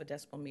 We'll have a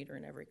decibel meter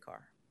in every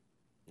car.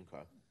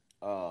 Okay.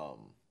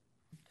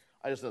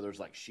 I just know there's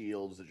like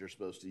shields that you're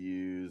supposed to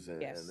use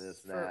and, Yes, and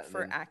this and for, that.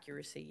 for and then,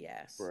 accuracy,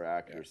 yes. for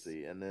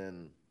accuracy. And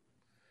then,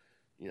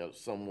 you know,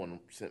 someone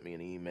sent me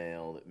an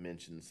email that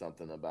mentioned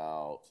something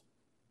about,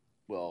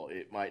 well,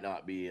 it might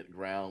not be at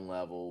ground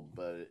level,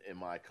 but in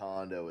my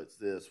condo it's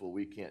this. Well,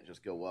 we can't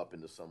just go up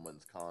into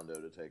someone's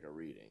condo to take a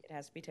reading. It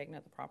has to be taken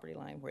at the property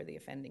line where the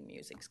offending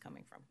music's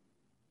coming from.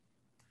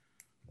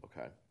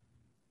 Okay.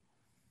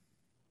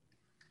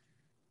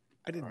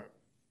 I didn't. All right.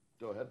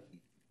 Go ahead.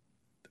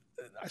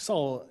 I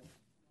saw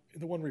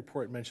the one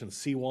report mentioned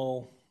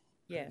seawall.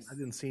 Yes. I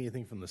didn't see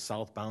anything from the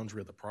south boundary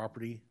of the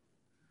property.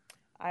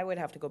 I would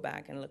have to go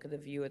back and look at the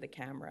view of the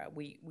camera.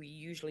 We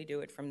usually do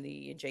it from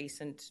the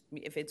adjacent,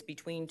 if it's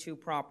between 2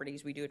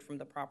 properties, we do it from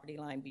the property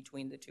line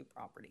between the 2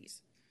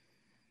 properties.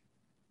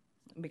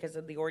 Because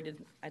of the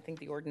I think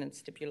the ordinance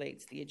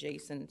stipulates the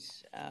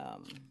adjacent,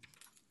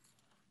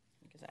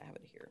 because I have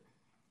it here.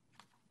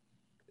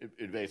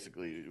 It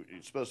basically,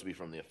 it's supposed to be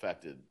from the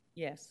affected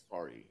Yes,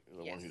 party, the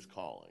one Yes. who's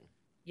calling.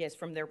 yes,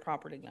 from their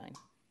property line.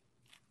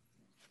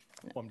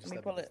 Well, I'm just Let me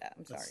having- pull it, I'm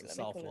that's sorry. the let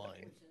me south pull it up line.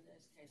 here.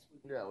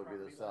 Yeah, it would be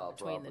the south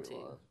between the property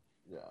two. line.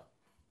 Yeah.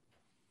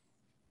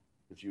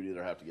 But you'd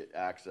either have to get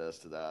access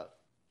to that,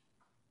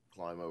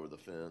 climb over the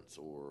fence,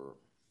 or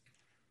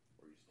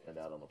you stand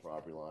out on the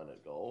property line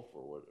at Gulf,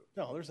 or what?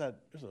 No, I thought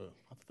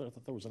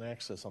there was an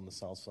access on the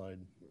south side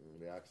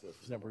The access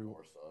is Is on that the where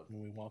north side.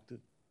 when we walked it.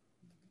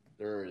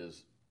 There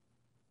is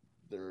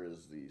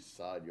the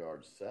side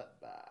yard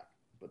setback,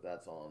 but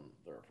that's on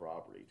their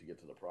property. To get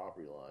to the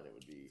property line, it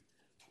would be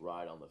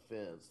right on the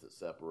fence that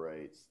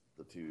separates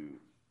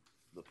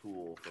the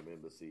pool from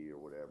Embassy or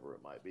whatever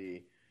it might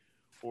be.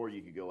 Or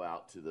you could go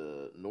out to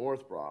the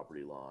north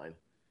property line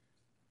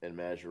and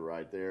measure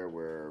right there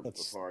where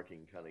the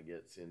parking kind of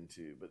gets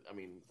into. But I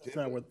mean, It's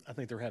not what I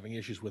think they're having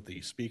issues with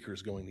the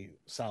speakers going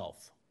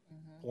south,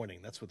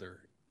 pointing. That's what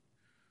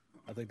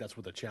I think that's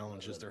what the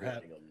challenge is. They're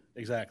having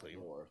exactly.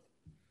 north.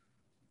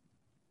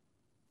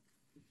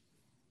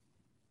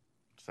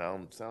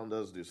 Sound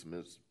does do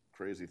some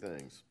crazy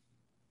things.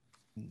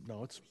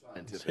 No, it's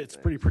Scientific it's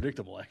pretty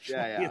predictable actually.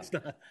 Yeah, yeah. It's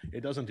not.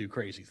 It doesn't do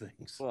crazy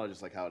things. Well,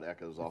 just like how it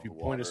echoes off If you the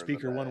water. point a in the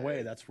speaker one bay.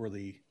 way, that's where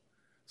the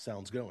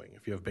sound's going.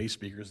 If you have bass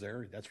speakers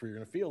there, that's where you're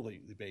going to feel the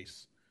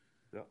bass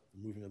Yep.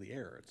 moving of the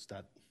air. It's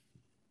not.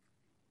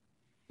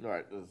 All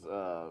right.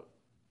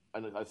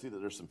 I see that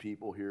there's some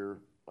people here.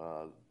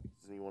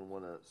 Does anyone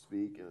want to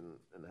speak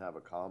and have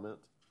a comment?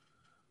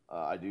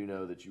 I do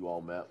know that you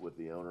all met with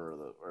the owner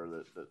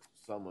that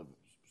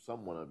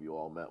someone of you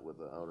all met with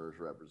the owner's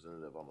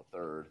representative on the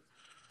 3rd.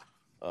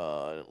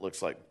 And it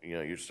looks like, you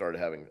know, you started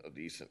having a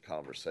decent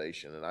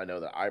conversation. And I know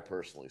that I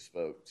personally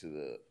spoke to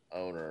the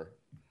owner,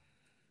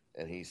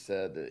 and he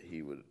said that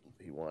he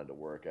wanted to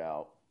work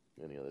out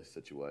any of the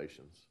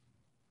situations.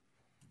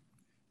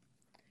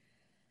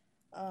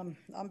 On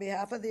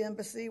behalf of the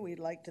embassy, we'd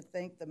like to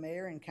thank the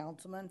mayor and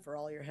councilman for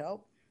all your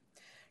help.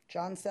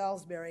 John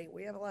Salisbury,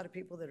 we have a lot of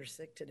people that are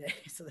sick today,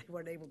 so they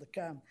weren't able to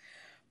come.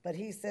 But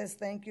he says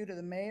thank you to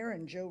the mayor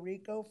and Joe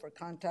Rico for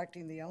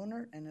contacting the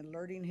owner and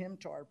alerting him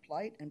to our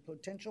plight and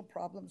potential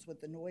problems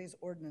with the noise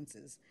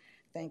ordinances.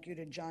 Thank you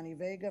to Johnny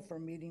Vega for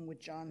meeting with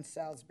John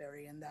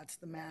Salisbury, and that's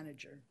the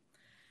manager.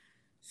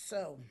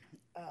 So,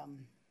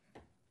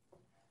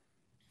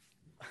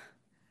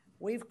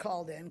 we've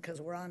called in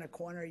because we're on a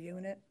corner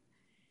unit.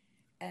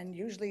 And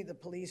usually the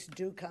police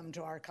do come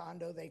to our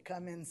condo. They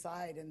come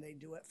inside and they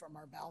do it from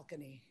our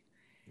balcony.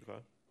 Okay.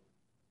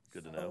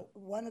 Good to know. So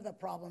one of the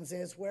problems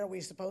is where are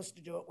we supposed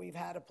to do it? We've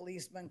had a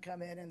policeman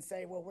come in and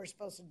say, well, we're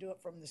supposed to do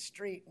it from the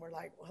street. And we're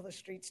like, well, the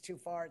street's too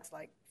far. It's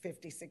like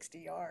 50, 60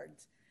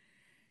 yards.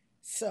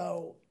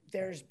 So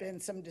there's been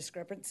some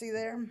discrepancy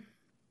there.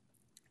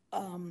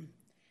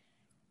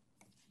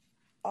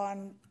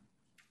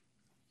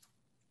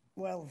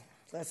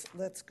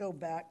 Let's go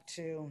back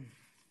to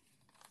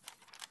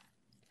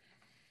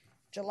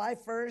July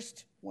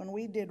 1st, when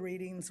we did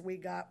readings, we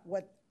got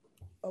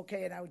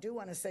and I do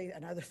want to say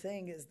another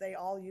thing is they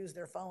all use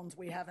their phones.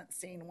 We haven't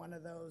seen one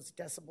of those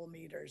decibel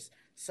meters.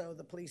 So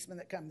the policemen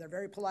that come, they're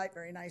very polite,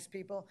 very nice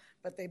people,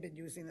 but they've been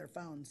using their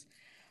phones.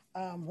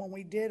 When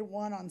we did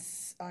one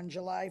on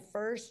July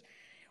 1st,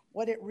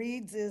 what it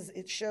reads is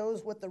it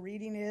shows what the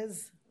reading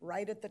is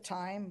right at the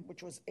time,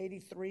 which was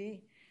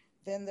 83.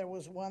 Then there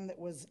was one that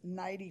was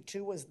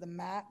 92 was the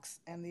max,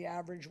 and the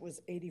average was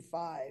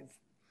 85.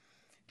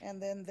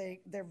 And then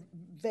they're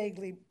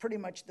vaguely pretty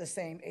much the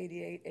same,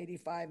 88,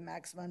 85,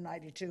 maximum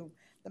 92.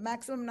 The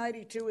maximum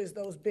 92 is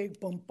those big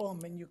boom,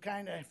 boom, and you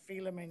kind of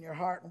feel them in your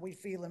heart, and we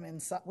feel them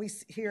inside. We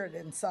hear it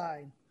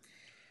inside.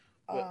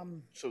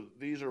 So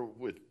these are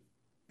with,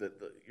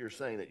 you're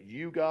saying that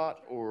you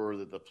got or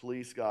that the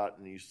police got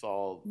and you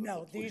saw?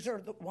 No, these are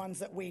the ones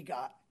that we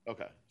got.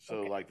 Okay,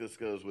 so like this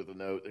goes with a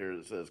note here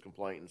that says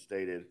complainant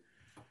stated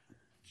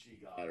she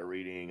got a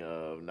reading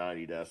of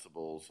 90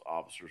 decibels,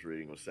 officer's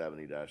reading was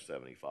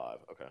 70-75,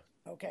 okay.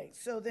 Okay,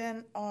 so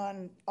then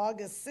on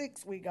August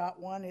 6th, we got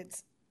one,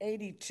 it's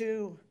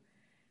 82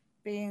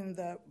 being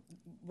the,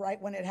 right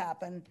when it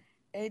happened,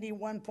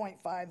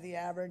 81.5 the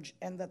average,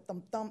 and the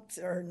thumps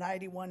are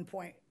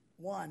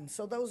 91.1.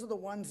 So those are the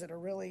ones that are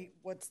really,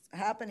 what's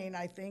happening,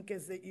 I think,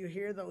 is that you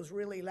hear those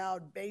really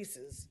loud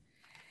basses.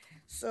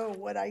 So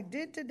what I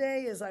did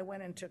today is I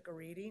went and took a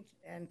reading,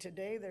 and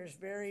today there's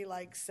very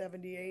like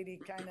 70, 80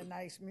 kind of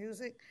nice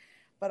music,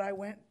 but I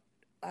went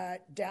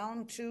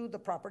down to the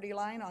property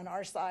line on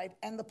our side,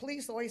 and the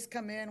police always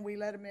come in, we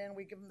let them in,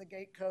 we give them the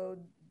gate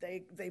code,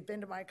 they've been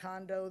to my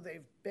condo,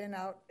 they've been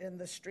out in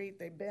the street,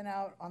 they've been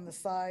out on the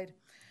side.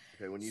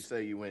 Okay, when you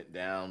say you went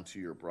down to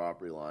your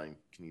property line,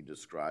 can you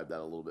describe that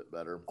a little bit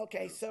better?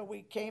 Okay, so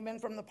we came in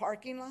from the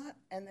parking lot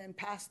and then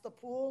past the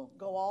pool,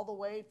 go all the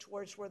way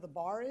towards where the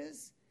bar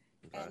is.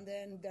 Okay. And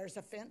then there's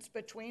a fence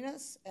between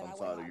us. And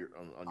on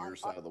your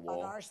side of the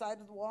wall? On our side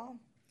of the wall.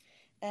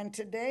 And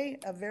today,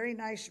 a very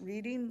nice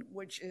reading,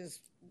 which is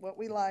what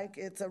we like.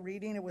 It's a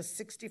reading, it was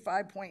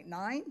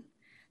 65.9.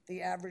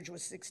 The average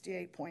was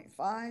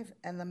 68.5.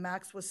 And the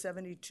max was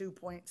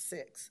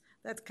 72.6.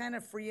 That's kind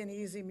of free and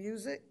easy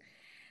music.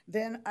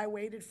 Then I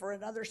waited for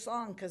another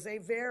song because they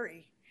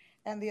vary.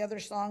 And the other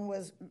song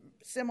was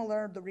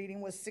similar. The reading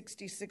was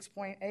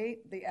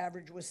 66.8. The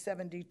average was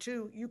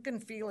 72. You can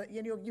feel it.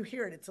 You know, you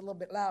hear it. It's a little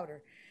bit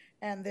louder.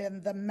 And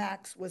then the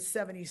max was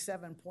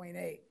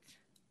 77.8.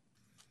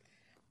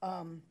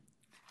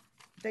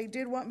 They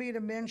did want me to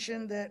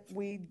mention that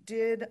we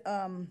did,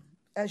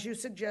 as you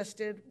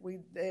suggested,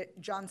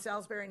 John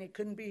Salisbury, and he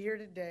couldn't be here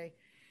today.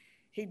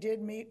 He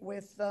did meet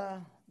with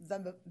the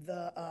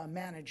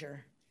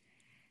manager.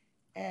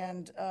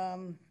 And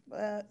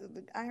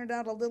ironed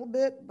out a little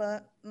bit,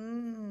 but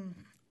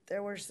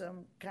there were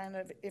some kind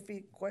of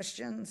iffy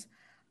questions.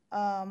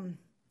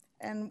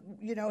 And,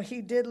 you know,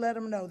 he did let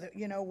them know that,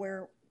 you know,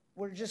 we're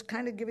just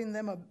kind of giving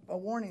them a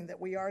warning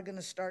that we are going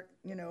to start,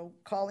 you know,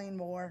 calling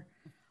more.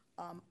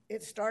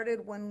 It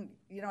started when,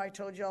 you know, I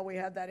told you all we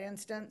had that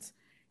instance,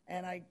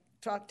 and I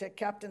talked to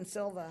Captain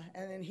Silva,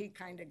 and then he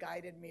kind of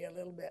guided me a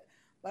little bit.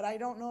 But I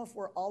don't know if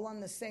we're all on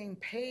the same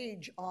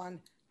page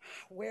on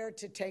where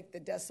to take the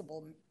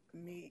decibel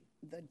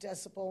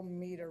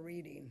meter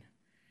reading.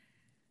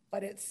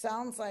 But it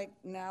sounds like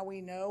now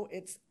we know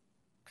it's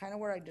kind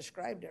of where I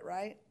described it,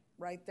 right?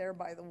 Right there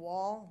by the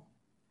wall.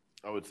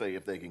 I would say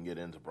if they can get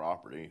into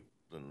property,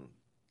 then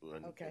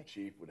okay. The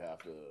chief would have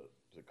to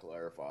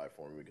clarify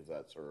for me because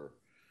that's her.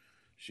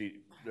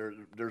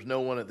 There's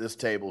no one at this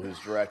table who's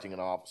directing an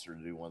officer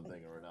to do one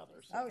thing or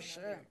another. So. Oh,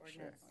 sure.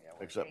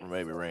 Except for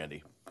maybe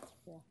Randy.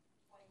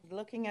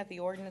 Looking at the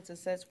ordinance, it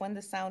says when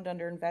the sound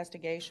under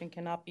investigation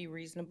cannot be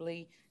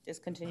reasonably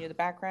discontinued, the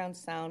background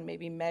sound may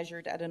be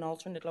measured at an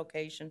alternate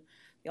location.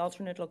 The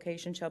alternate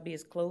location shall be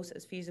as close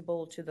as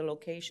feasible to the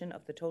location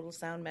of the total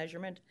sound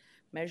measurement.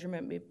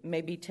 Measurement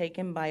may be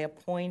taken by a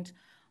point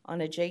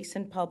on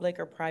adjacent public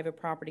or private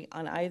property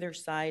on either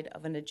side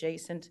of an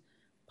adjacent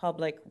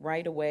public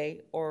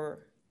right-of-way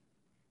or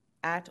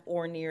at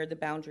or near the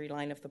boundary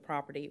line of the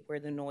property where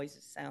the noise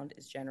sound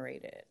is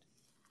generated.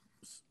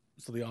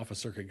 So the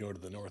officer could go to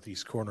the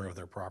northeast corner of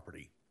their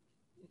property,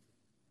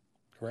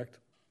 correct?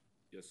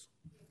 Yes.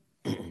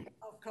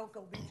 Of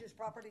Cocoa Beach's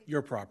property?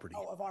 Your property.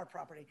 Oh, of our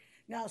property.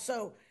 Now,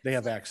 so. They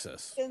have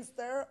access. Since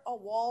they're a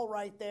wall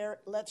right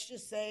there, let's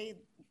just say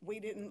we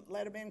didn't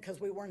let them in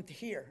because we weren't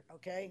here,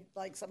 okay?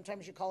 Like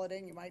sometimes you call it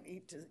in, you might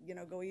eat to, you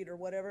know, go eat or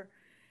whatever.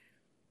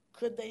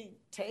 Could they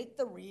take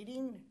the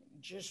reading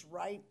just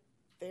right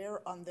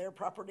there on their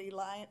property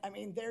line? I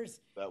mean,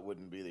 that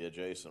wouldn't be the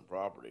adjacent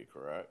property,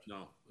 correct?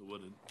 No, it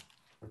wouldn't.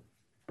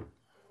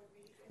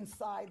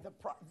 Inside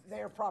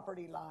their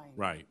property line.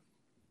 Right.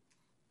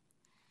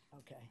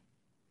 Okay.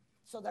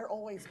 So they're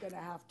always going to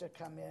have to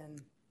come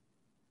in.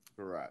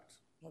 Correct.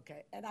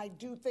 Okay. And I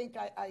do think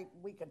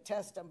we could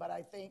test them, but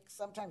I think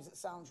sometimes it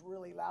sounds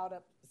really loud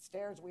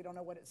upstairs. We don't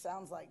know what it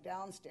sounds like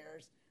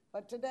downstairs.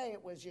 But today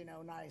it was, you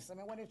know, nice. I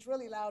mean, when it's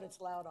really loud,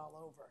 it's loud all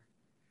over.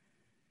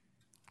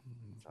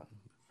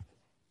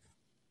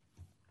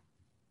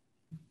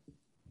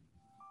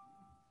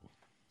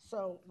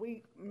 So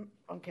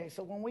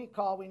so when we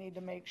call, we need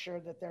to make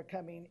sure that they're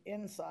coming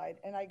inside.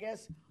 And I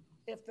guess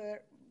if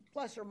they're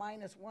plus or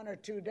minus 1 or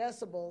 2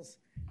 decibels,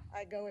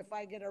 if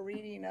I get a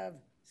reading of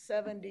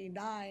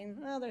 79,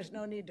 well, there's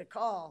no need to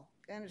call.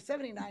 And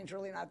 79 is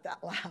really not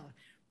that loud.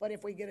 But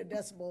if we get a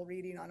decibel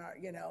reading on our,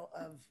 you know,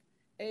 of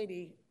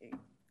 80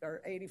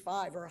 or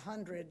 85 or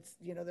 100,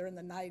 you know, they're in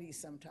the 90s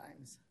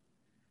sometimes.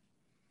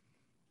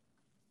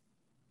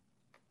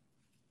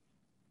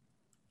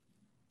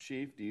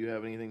 Chief, do you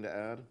have anything to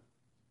add?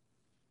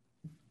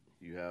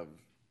 Do you have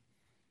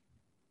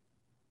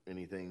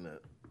anything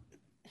that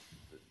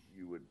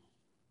you would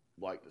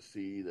like to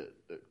see that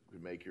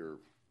could make your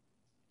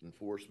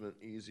enforcement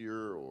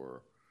easier,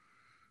 or?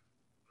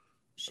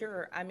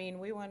 Sure. I mean,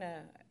 we want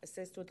to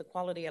assist with the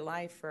quality of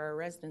life for our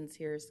residents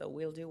here, so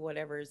we'll do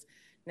whatever's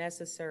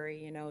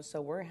necessary, you know. So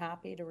we're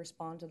happy to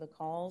respond to the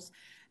calls.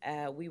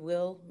 We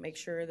will make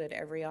sure that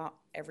every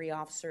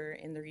officer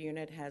in their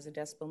unit has a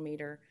decibel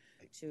meter,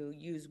 to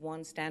use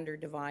one standard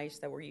device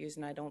that we're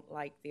using. I don't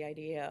like the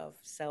idea of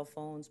cell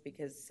phones,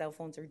 because cell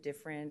phones are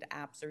different,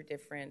 apps are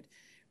different,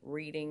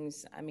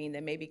 readings, I mean, they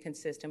may be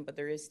consistent, but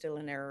there is still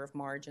an error of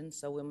margin,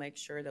 so we'll make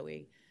sure that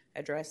we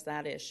address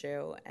that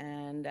issue.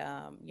 And,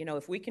 you know,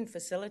 if we can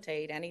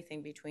facilitate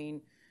anything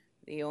between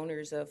the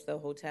owners of the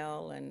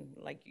hotel and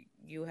like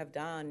you have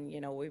done,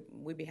 you know,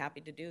 we'd be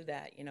happy to do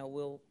that. You know,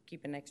 we'll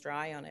keep an extra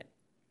eye on it.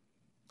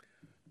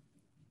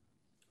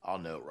 I'll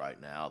note right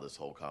now, this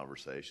whole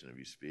conversation of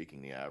you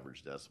speaking, the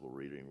average decibel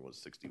reading was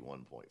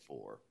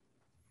 61.4.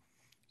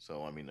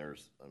 So, I mean,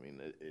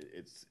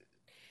 it's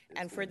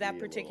And for that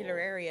particular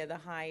area, the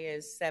high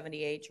is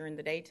 78 during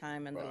the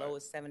daytime and the low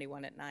is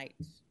 71 at night.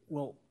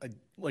 Well, I'd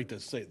like to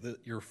say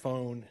that your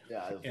phone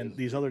Yeah, and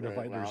these other when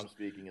I'm devices,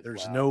 speaking, it's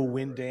there's louder, no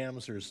wind or-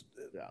 dams, there's,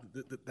 Yeah.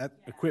 that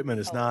equipment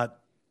is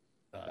not,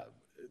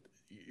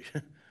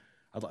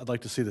 I'd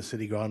like to see the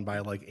city go on by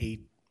like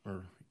 8,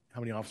 or how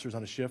many officers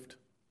on a shift?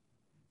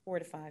 4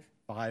 to 5.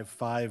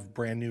 Five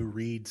brand-new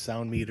Reed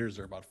sound meters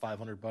are about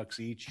 $500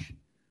 each.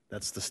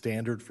 That's the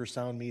standard for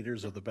sound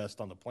meters, are the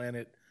best on the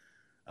planet.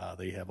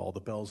 They have all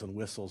the bells and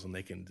whistles, and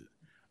they can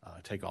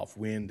take off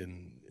wind,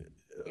 and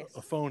Yes.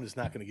 a phone is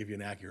not going to give you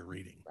an accurate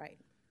reading. Right.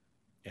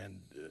 And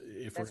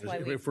That's why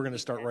if we're going to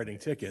start need writing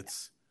accurate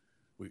tickets,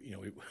 we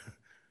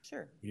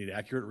Sure. we need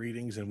accurate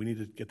readings, and we need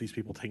to get these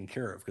people taken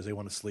care of because they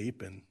want to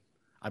sleep. And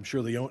I'm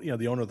sure the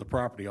owner of the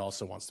property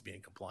also wants to be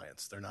in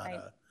compliance. They're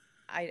not.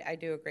 I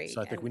do agree.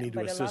 So I think we need to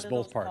but assist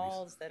both a lot parties. of those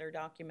calls that are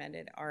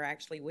documented are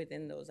actually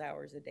within those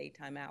hours, the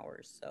daytime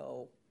hours.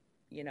 So,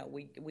 you know,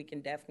 we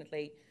can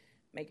definitely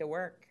make it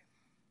work.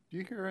 Do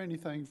you hear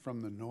anything from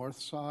the north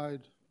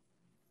side,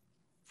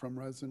 from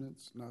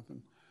residents?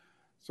 Nothing?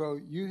 So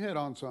you hit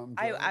on something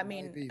I that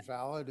mean- may be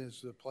valid,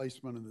 is the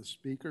placement of the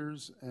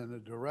speakers and the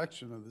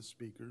direction of the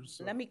speakers.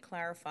 So- Let me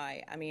clarify.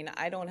 I mean,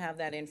 I don't have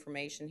that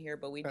information here,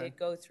 but we Okay. did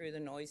go through the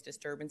noise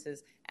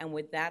disturbances, and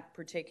with that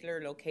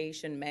particular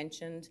location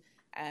mentioned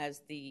as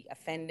the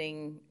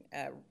offending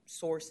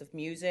source of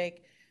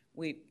music,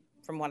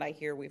 from what I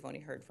hear, we've only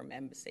heard from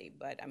Embassy,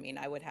 but I mean,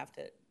 I would have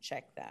to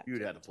check that.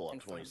 You'd have to pull up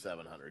confirm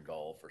 2700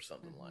 Gulf or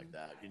something like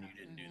that, and you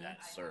didn't do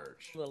that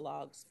search. the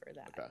logs for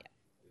that. Okay.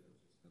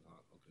 Yeah.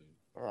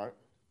 All right.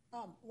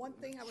 One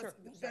thing I was,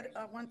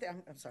 one thing,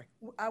 I'm sorry,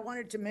 I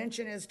wanted to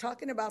mention is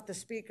talking about the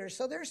speakers.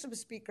 So there's some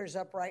speakers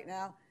up right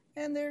now,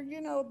 and they're,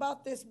 you know,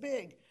 about this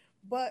big.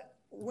 But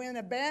when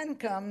a band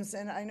comes,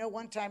 and I know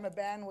one time a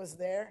band was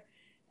there,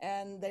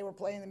 and they were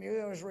playing the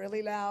music, it was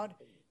really loud.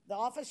 The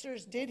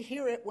officers did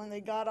hear it when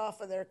they got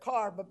off of their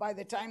car, but by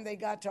the time they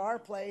got to our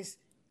place,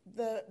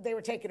 they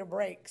were taking a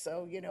break,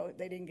 so, you know,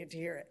 they didn't get to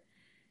hear it.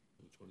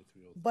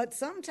 But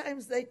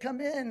sometimes they come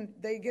in,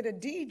 they get a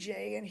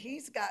DJ, and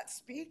he's got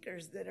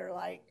speakers that are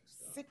like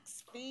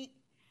 6 feet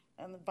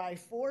and by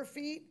 4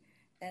 feet.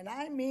 And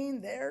I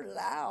mean, they're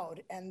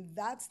loud. And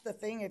that's the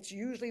thing. It's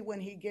usually when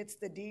he gets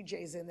the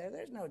DJs in there.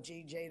 There's no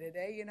DJ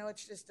today. You know,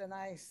 it's just a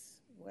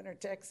nice winter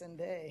Texan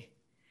day.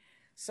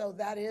 So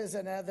that is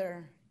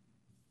another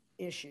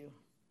issue.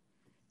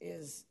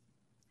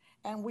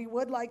 And we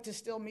would like to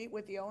still meet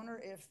with the owner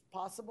if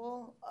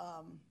possible.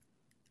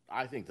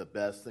 I think the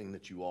best thing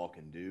that you all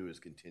can do is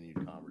continued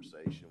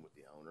conversation with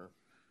the owner.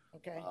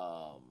 Okay.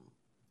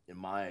 In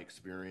my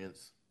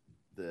experience,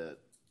 that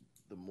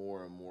the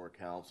more and more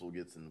council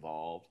gets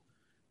involved,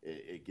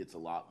 it gets a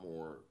lot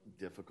more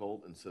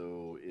difficult. And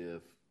so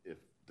if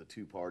the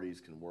two parties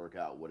can work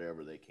out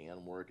whatever they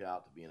can work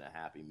out to be in a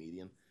happy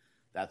medium,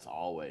 that's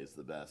always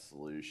the best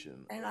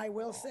solution. And I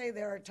will say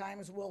there are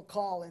times we'll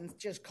call and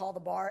just call the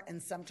bar, and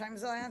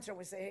sometimes they'll answer.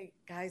 We say, hey,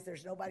 guys,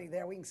 there's nobody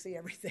there. We can see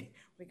everything.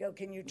 We go,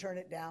 can you turn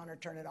it down or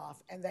turn it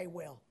off? And they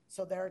will.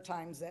 So there are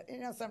times that, you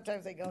know,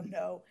 sometimes they go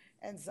no,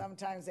 and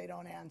sometimes they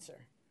don't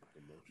answer.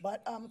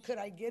 But could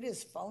I get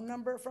his phone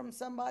number from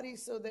somebody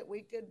so that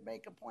we could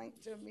make a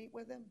point to meet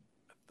with him?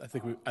 I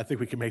think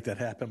we can make that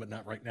happen, but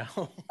not right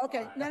now.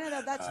 Okay,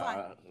 no, that's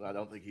fine. I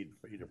don't think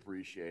he'd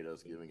appreciate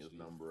us giving his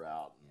number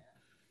out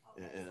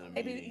in a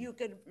Maybe meeting. you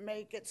could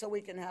make it so we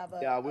can have a.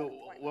 Yeah, an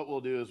appointment. what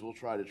we'll do is we'll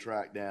try to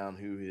track down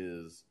who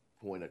his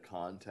point of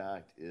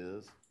contact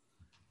is,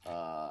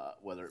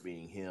 whether it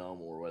being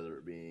him or whether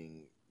it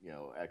being, you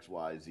know,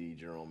 XYZ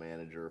general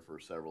manager for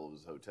several of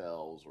his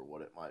hotels or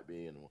what it might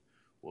be, and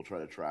we'll try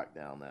to track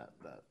down that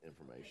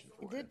information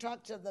We for you. did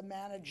talk to the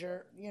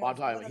manager, you know. Well, I'm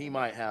talking, one of he the-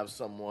 might have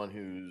someone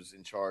who's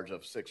in charge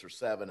of 6 or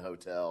 7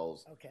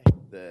 hotels Okay.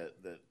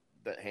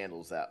 that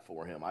handles that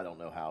for him. I don't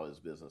know how his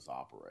business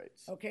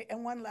operates. Okay,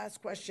 and one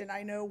last question.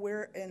 I know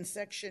we're in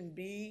section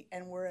B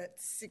and we're at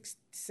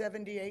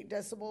 78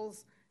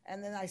 decibels.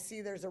 and then I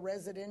see there's a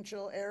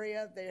residential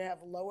area, they have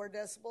lower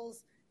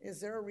decibels. Is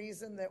there a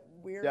reason that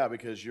we're? Yeah,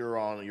 because you're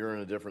in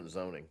a different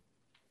zoning.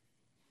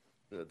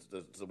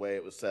 That's the way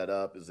it was set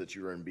up, is that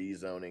you're in B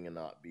zoning and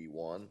not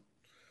B1.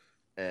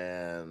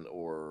 And,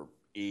 or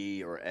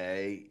E or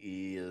A.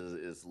 E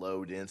is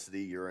low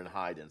density, you're in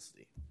high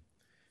density.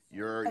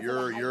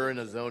 You're in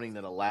a zoning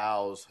that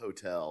allows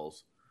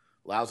hotels,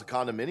 allows a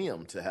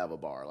condominium to have a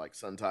bar, like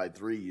Suntide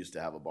 3 used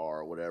to have a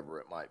bar or whatever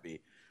it might be.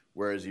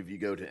 Whereas if you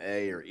go to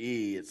A or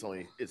E,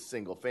 it's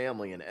single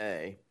family in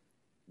A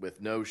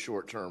with no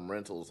short-term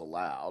rentals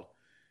allowed.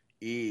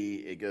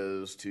 E, it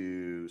goes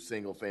to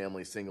single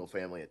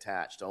family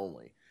attached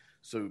only.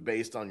 So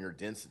based on your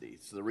density.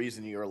 So the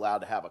reason you're allowed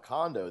to have a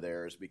condo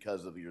there is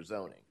because of your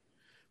zoning.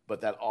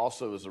 But that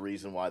also is the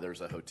reason why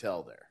there's a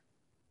hotel there.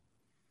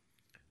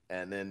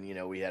 And then, you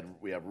know, we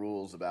have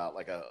rules about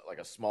like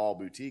a small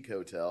boutique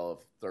hotel of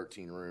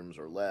 13 rooms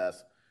or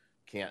less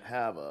can't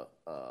have a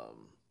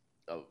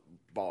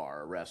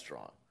bar, a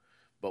restaurant,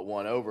 but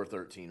one over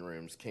 13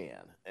 rooms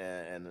can.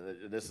 And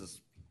this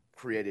is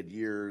created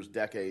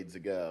decades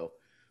ago,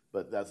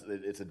 but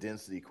it's a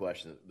density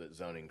question that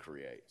zoning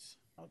creates.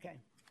 Okay.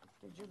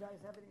 Did you guys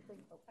have anything?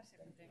 Oh,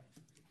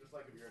 Just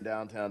like if you're in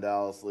downtown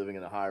Dallas living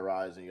in a high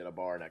rise and you got a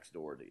bar next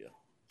door to you.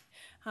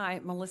 Hi,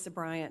 Melissa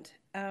Bryant.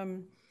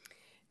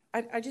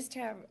 I just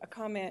have a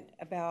comment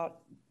about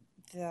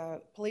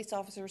the police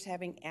officers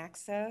having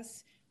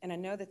access, and I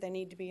know that they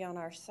need to be on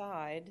our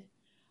side.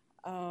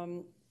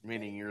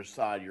 Meaning your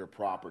side, your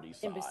property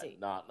side, Embassy.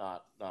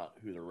 not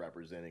who they're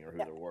representing or who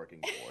they're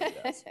working for.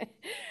 Yes.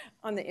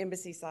 On the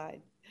embassy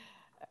side.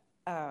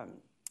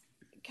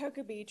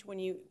 Cocoa Beach, when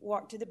you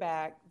walk to the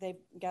back, they've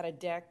got a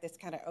deck that's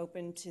kind of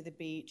open to the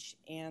beach,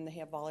 and they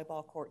have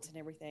volleyball courts and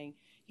everything.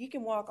 You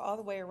can walk all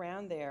the way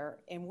around there,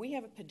 and we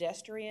have a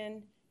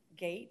pedestrian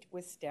gate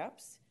with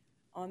steps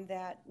on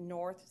that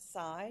north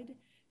side.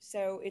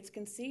 So it's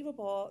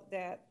conceivable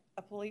that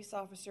a police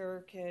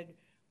officer could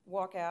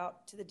walk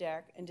out to the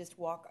deck and just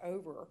walk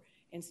over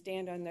and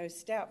stand on those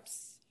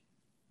steps,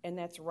 and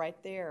that's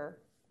right there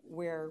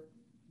where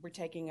we're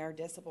taking our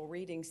decibel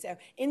readings. So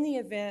in the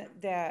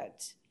event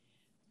that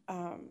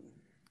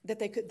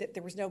that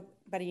there was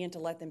nobody in to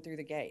let them through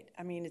the gate,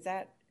 I mean, is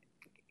that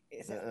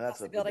a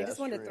possibility? I just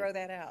wanted to throw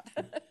that out.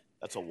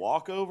 That's a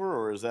walkover,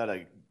 or is that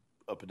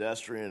a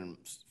pedestrian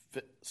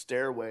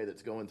stairway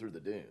that's going through the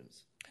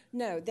dunes?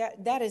 No,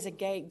 that is a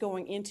gate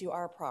going into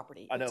our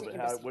property. I know,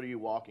 but what are you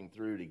walking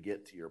through to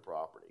get to your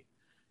property?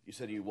 You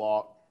said you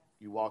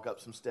walk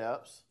up some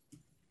steps?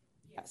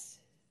 Yes.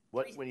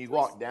 When you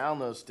walk down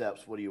those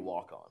steps, what do you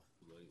walk on?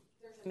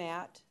 There's a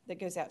mat that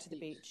goes out to the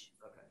beach.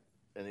 Okay.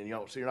 And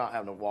then so you're not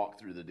having to walk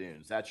through the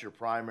dunes. That's your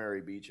primary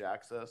beach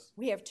access?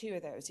 We have two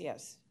of those,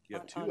 yes. You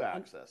have two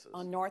accesses.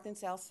 On north and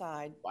south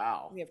side.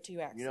 Wow. We have two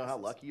accesses. You know how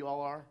lucky you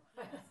all are?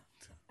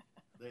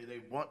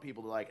 They want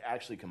people to like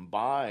actually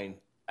combine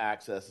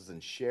accesses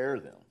and share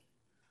them.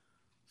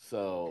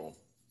 So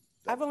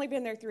I've only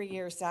been there 3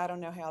 years, so I don't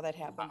know how that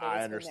happened. But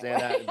I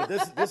understand that. But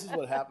this is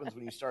what happens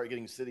when you start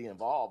getting city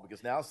involved,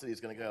 because now city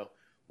is going to go,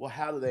 well,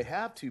 how do they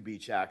have two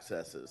beach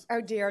accesses?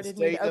 Oh dear, I The didn't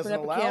mean to state open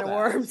doesn't up a can of allow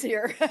worms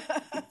here.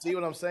 See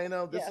what I'm saying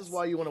though? This Yes. is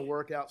why you want to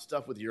work out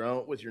stuff with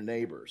your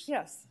neighbors.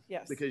 Yes,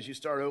 yes. Because you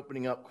start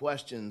opening up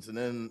questions, and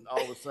then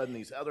all of a sudden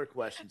these other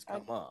questions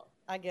come up.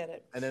 I get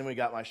it. And then we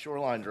got our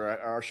shoreline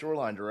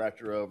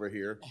director over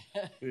here,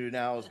 who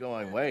now is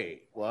going,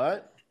 wait,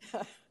 what?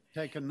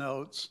 Taking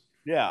notes.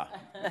 Yeah.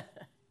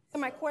 So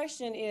my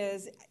question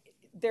is,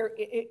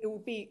 it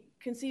would be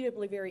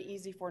conceivably very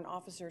easy for an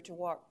officer to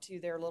walk to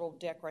their little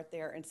deck right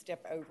there and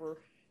step over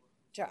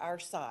to our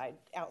side,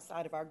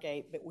 outside of our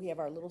gate, but we have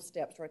our little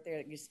steps right there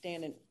that you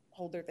stand and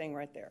hold their thing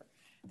right there.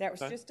 That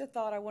was just a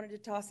thought I wanted to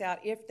toss out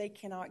if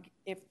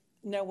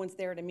no one's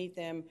there to meet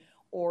them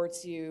or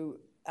to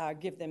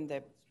give them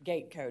the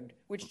gate code,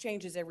 which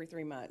changes every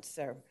 3 months,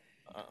 so.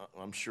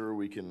 I'm sure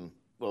we can.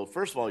 Well,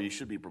 first of all, you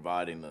should be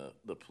providing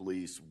the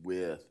police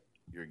with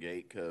your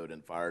gate code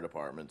and fire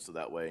department, so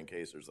that way, in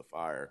case there's a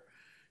fire,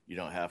 we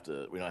don't have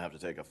to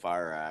take a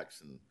fire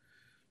axe and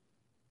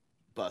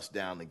bust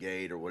down the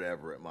gate or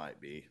whatever it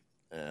might be.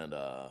 And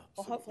Well,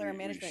 hopefully our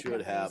management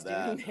should have company's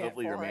that. doing that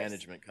Hopefully your for us.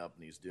 management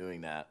company's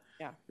doing that.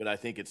 Yeah. But I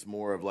think it's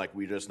more of like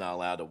we're just not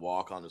allowed to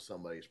walk onto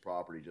somebody's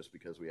property just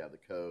because we have the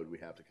code. We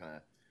have to kind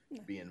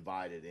of be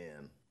invited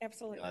in.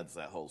 Absolutely. That's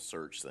that whole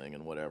search thing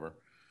and whatever.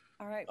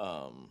 All right.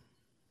 Well,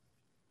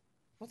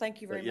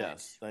 thank you very But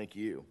yes, thank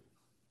you.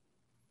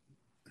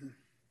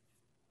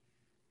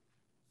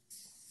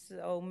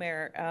 So,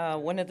 Mayor,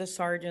 one of the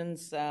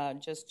sergeants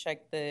just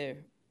checked the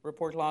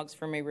report logs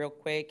for me real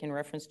quick in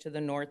reference to the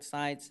north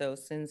side. So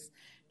since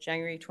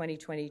January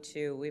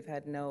 2022, we've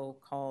had no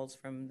calls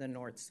from the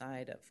north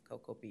side of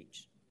Cocoa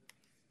Beach.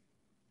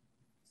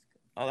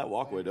 Oh, that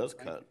walkway does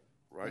cut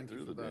right Thank you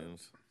through the for that.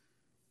 dunes.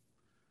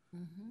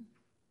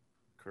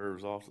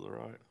 Curves off to the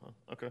right. Huh?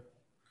 Okay.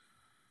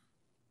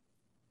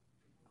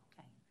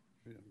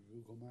 We have a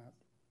Google map.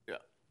 Yeah.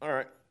 All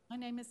right. My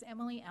name is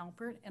Emily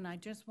Alpert, and I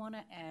just want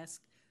to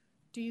ask,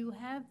 do you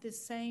have the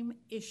same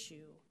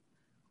issue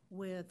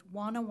with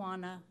Wana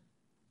Wana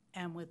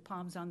and with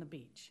Palms on the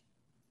Beach?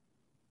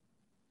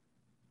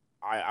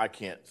 I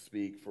can't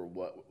speak for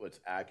what's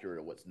accurate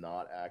or what's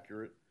not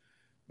accurate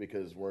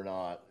because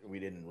we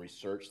didn't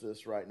research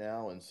this right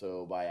now. And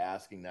so by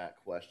asking that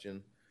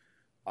question,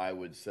 I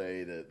would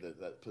say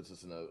that puts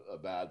us in a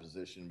bad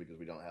position because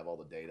we don't have all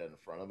the data in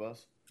front of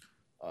us.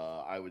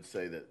 I would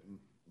say that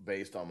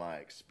based on my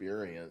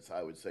experience,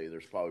 I would say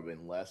there's probably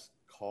been less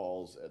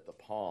calls at the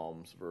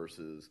Palms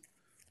versus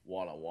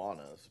Wana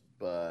Wanas,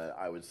 but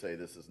I would say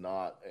this is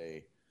not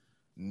a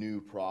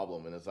new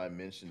problem. And as I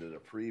mentioned at a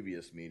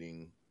previous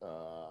meeting,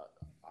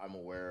 I'm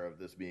aware of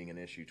this being an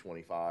issue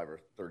 25 or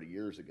 30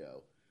 years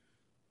ago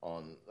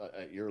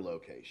at your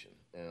location.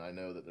 And I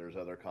know that there's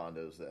other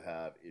condos that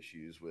have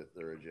issues with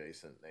their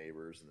adjacent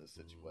neighbors in this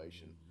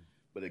situation.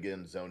 But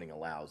again, zoning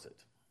allows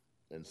it.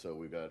 And so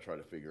we've got to try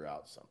to figure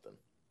out something.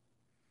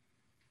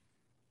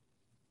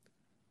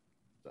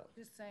 So.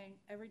 Just saying,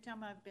 every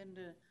time I've been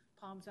to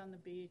Palms on the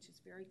Beach,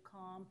 it's very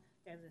calm.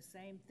 They have the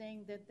same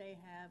thing that they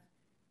have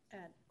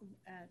at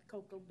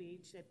Cocoa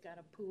Beach. They've got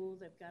a pool,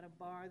 they've got a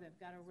bar, they've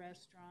got a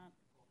restaurant.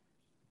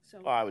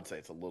 So I would say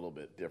it's a little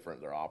bit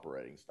different, their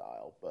operating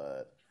style,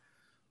 but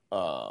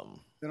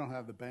They don't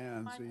have the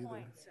bands my either.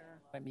 point, sir.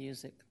 By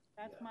music.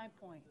 That's my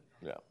point.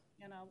 yeah.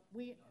 You know,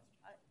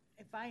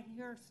 if I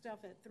hear stuff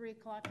at 3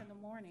 o'clock in the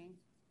morning,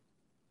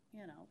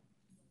 you know,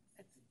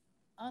 it's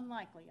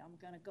unlikely I'm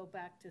going to go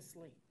back to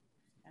sleep.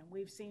 And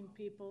we've seen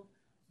people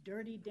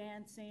dirty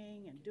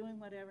dancing and doing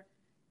whatever.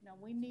 You know,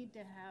 we need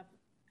to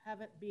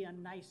have it be a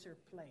nicer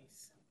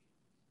place.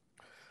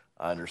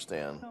 I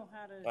understand. I don't know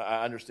how to-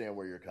 I understand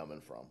where you're coming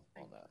from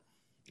on that.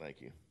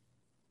 Thank you.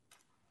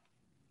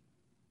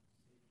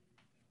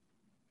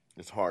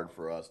 It's hard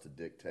for us to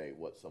dictate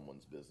what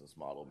someone's business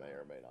model may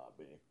or may not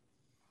be.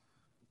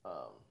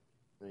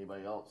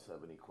 Anybody else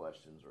have any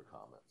questions or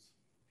comments?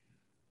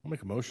 I'll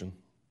make a motion.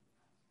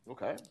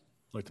 Okay.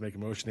 I'd like to make a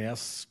motion to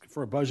ask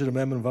for a budget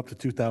amendment of up to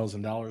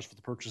 $2,000 for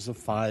the purchase of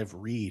 5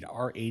 Reed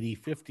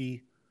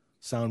R8050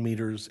 sound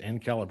meters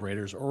and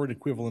calibrators or an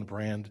equivalent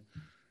brand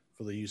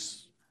for the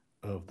use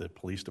of the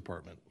police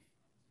department.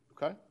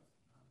 Okay.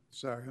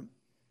 Second.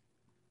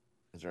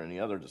 Is there any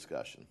other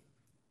discussion?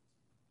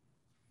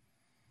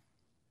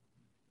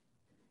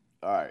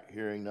 All right,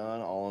 hearing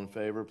none, all in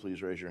favor,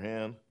 please raise your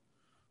hand.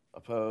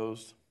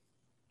 Opposed?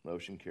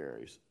 Motion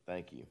carries.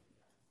 Thank you.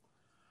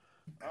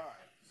 All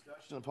right,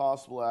 discussion and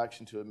possible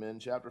action to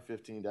amend Chapter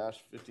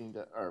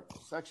 15-15, or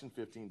Section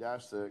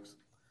 15-6,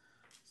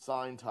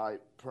 sign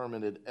type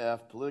permitted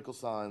F, political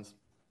signs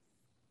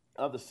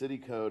of the City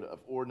Code of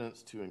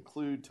Ordinance to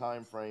include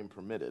time frame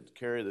permitted.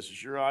 Carrie, this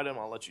is your item.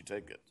 I'll let you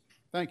take it.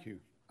 Thank you.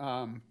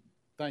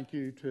 Thank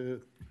you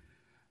to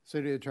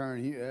City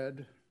Attorney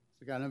Ed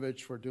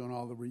Zaganovich for doing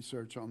all the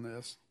research on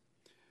this.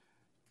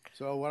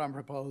 So what I'm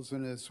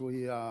proposing is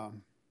we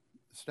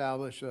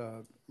establish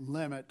a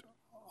limit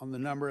on the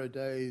number of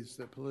days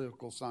that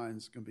political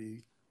signs can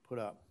be put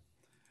up.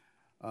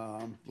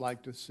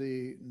 Like to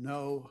see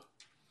no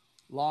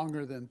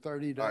longer than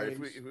 30 days. All right,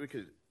 if we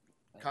could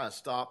kind of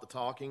stop the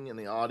talking in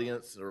the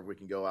audience, or we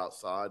can go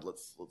outside.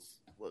 Let's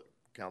let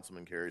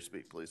Councilman Carey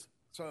speak, please.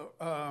 So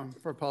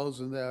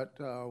proposing that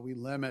we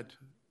limit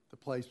the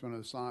placement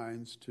of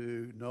signs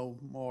to no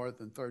more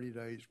than 30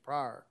 days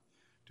prior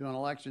to an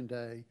election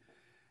day.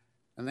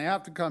 And they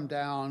have to come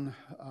down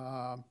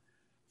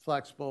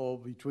flexible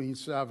between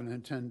 7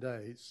 and 10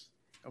 days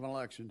of an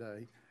election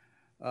day.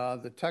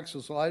 The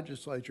Texas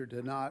legislature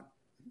did not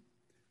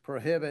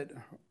prohibit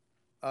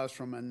us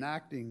from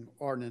enacting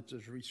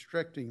ordinances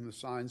restricting the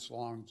signs so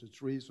long as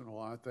it's reasonable.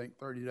 I think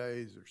 30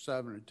 days or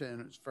 7 or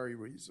 10 is very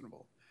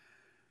reasonable.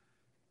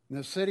 And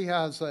the city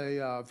has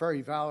a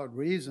very valid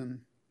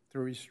reason to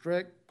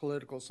restrict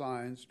political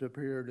signs to a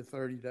period of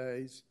 30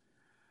 days,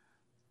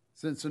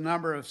 since the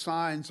number of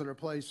signs that are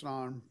placed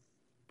on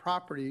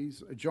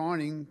properties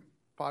adjoining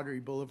Padre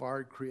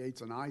Boulevard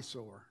creates an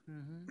eyesore.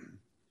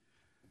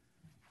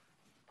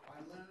 By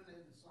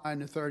limiting the sign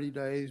to 30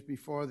 days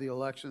before the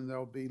election, there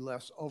will be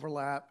less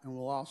overlap, and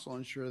will also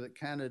ensure that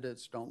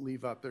candidates don't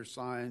leave up their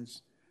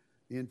signs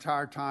the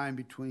entire time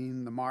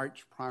between the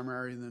March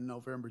primary and the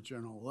November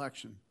general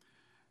election.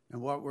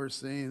 And what we're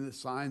seeing, the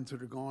signs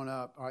that are going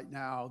up right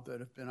now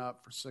that have been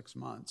up for 6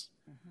 months.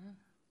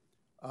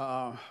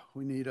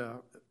 We need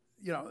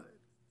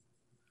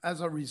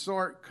as a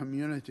resort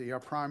community, our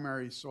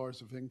primary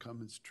source of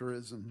income is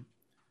tourism.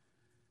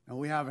 And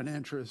we have an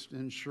interest in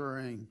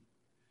ensuring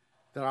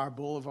that our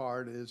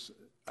boulevard is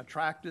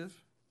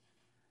attractive,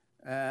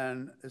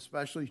 and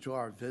especially to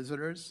our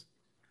visitors.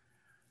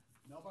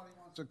 Nobody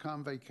wants to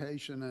come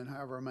vacation and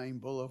have our main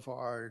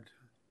boulevard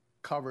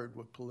covered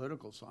with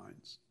political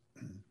signs.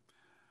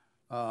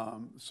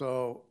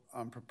 So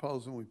I'm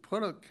proposing we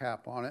put a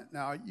cap on it.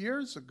 Now,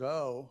 years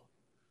ago,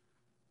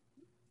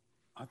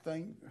 I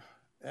think,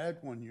 Ed,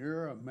 when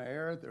you're a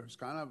mayor, there's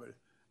kind of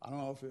I don't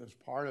know if it was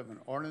part of an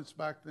ordinance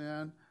back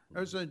then.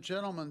 There's a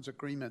gentleman's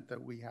agreement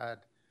that we had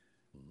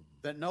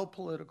that no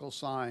political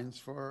signs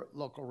for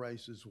local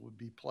races would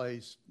be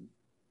placed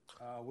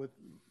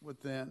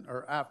within,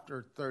 or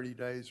after 30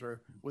 days,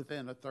 or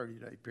within a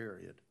 30-day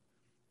period.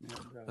 And,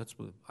 That's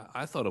what,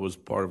 I thought it was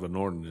part of an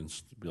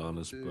ordinance, to be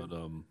honest, but,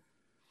 and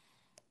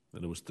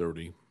it was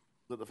 30.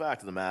 But the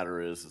fact of the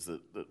matter is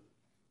that the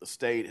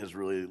state has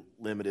really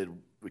limited,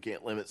 we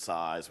can't limit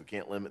size, we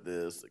can't limit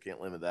this, we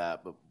can't limit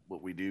that, but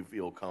we do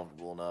feel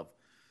comfortable enough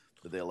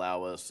that they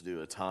allow us to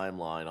do a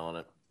timeline on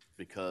it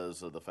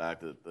because of the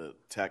fact that the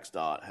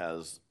TxDOT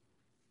has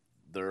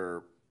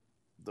their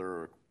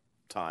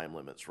time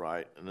limits,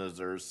 right? And is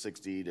there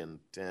 60 and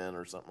 10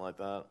 or something like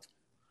that?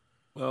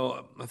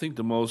 Well, I think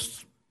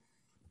the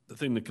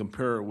thing to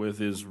compare it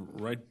with is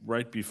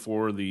right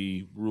before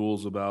the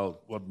rules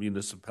about what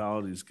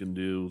municipalities can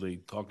do, they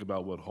talk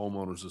about what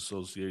homeowners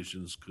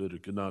associations could or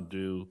could not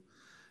do,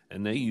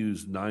 and they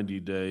use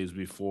 90 days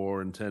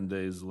before and 10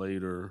 days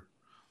later.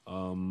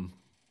 I'm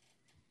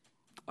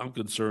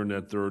concerned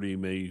that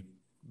 30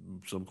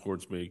 some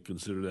courts may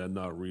consider that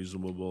not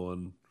reasonable,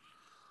 and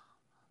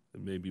it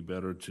may be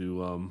better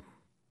to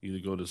either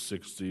go to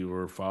 60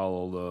 or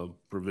follow the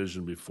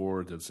provision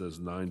before it that says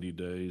 90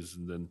 days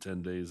and then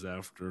 10 days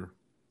after.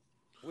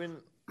 When,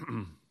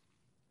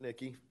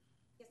 Nikki?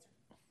 Yes,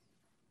 sir.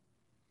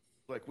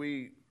 Like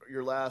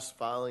your last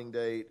filing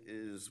date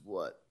is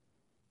what?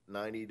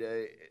 90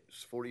 days,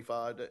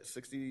 45 days,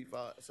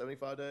 65,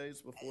 75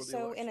 days before the election?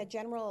 So in a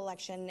general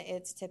election,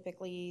 it's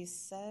typically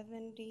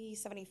 70,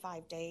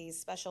 75 days.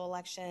 Special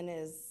election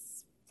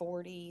is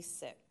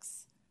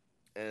 46.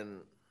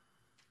 And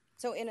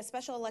so in a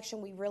special election,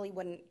 we really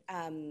wouldn't,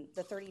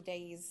 the 30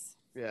 days.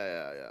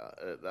 Yeah.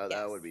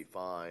 That would be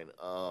fine.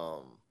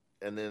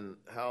 And then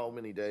how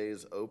many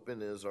days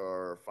open is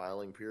our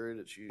filing period?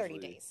 It's usually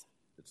 30 days.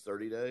 It's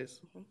 30 days?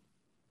 Mm-hmm.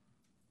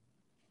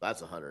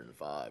 That's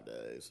 105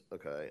 days.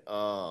 Okay.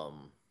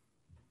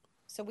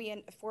 So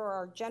for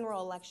our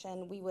general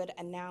election, we would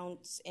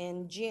announce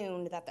in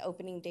June that the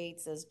opening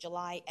dates is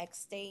July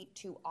X date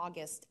to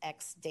August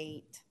X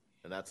date.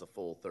 And that's a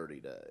full 30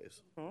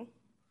 days. Mm-hmm.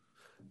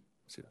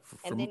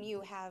 And then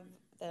you have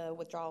the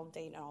withdrawal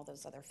date and all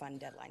those other fun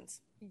deadlines.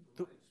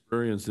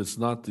 Experience, it's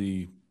not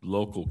the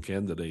local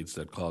candidates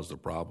that cause the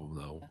problem,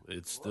 though.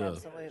 It's the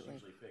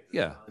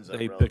yeah,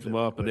 they pick them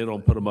up and they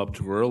don't put them up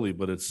too early,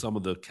 but it's some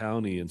of the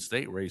county and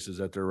state races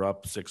that they're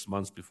up 6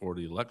 months before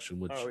the election.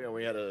 Which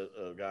we had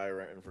a guy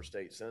running for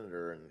state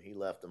senator, and he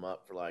left them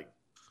up for like,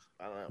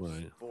 I don't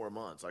know, 4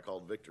 months. I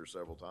called Victor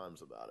several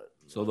times about it.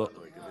 So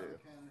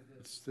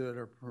candidates that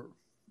are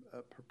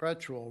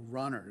perpetual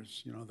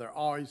runners, they're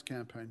always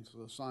campaigning, so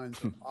the signs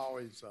are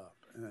always up,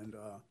 and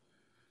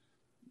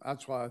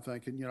that's why I'm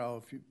thinking,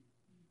 if you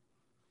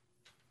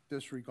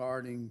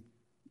disregarding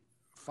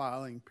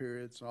filing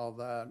periods and all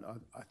that,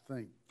 I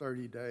think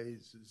 30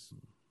 days is.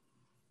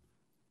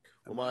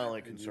 Well, my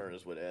only concern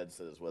is what Ed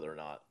says, whether or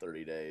not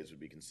 30 days would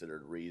be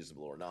considered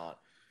reasonable or not.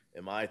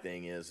 And my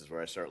thing is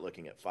where I start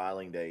looking at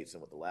filing dates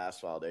and what the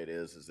last file date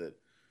is that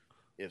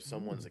if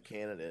someone's a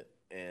candidate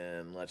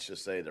and let's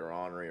just say they're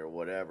ornery or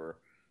whatever,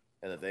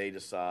 and that they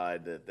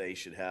decide that they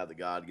should have the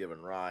God-given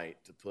right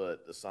to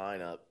put the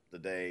sign up the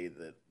day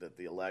that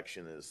the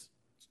election is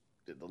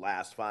the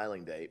last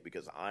filing date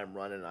because I'm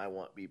running and I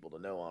want people to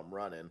know I'm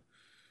running,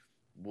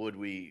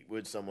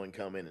 would someone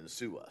come in and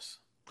sue us?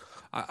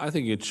 I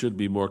think it should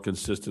be more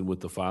consistent with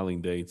the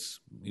filing dates.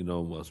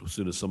 As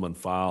soon as someone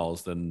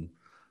files, then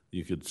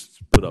you could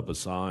put up a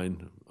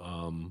sign.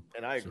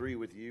 And I agree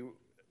with you,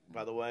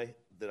 by the way,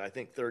 that I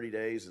think 30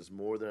 days is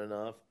more than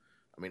enough.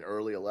 I mean,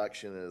 early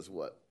election is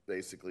what,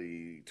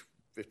 basically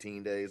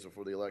 15 days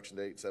before the election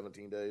date,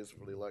 17 days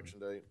before the election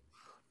date?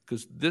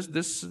 Because this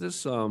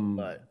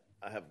But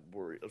I have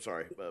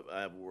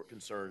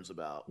concerns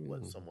about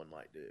what someone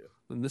might do.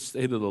 And this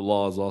state of the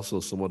law is also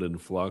somewhat in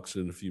flux.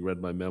 And if you read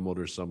my memo,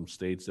 there's some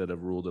states that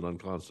have ruled it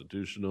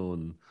unconstitutional,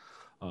 and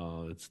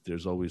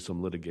there's always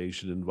some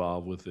litigation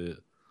involved with it.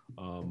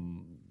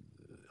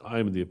 I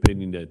am of the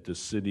opinion that the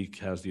city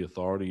has the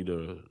authority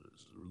to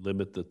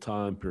limit the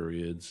time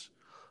periods,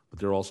 but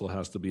there also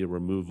has to be a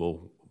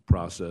removal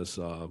process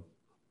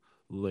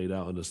laid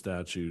out in the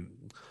statute.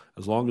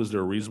 As long as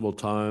there are reasonable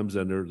times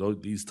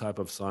and these type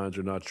of signs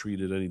are not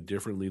treated any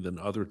differently than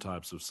other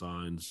types of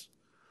signs,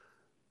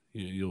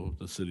 the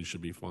city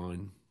should be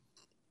fine.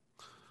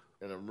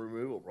 And a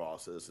removal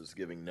process is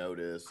giving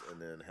notice and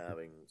then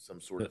having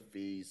some sort of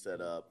fee set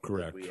up.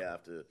 Correct. We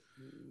have to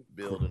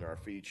build in our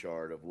fee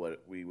chart of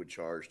what we would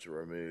charge to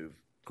remove.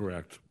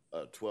 Correct.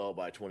 A 12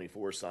 by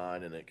 24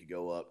 sign, and it could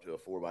go up to a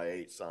 4 by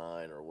 8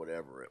 sign or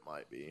whatever it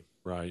might be.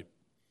 Right.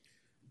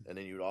 And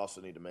then you'd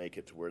also need to make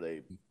it to where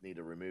they need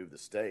to remove the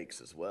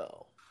stakes as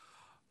well.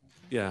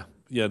 Yeah.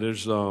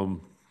 There's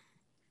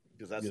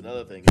because that's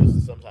another thing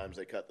is sometimes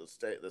they cut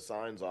the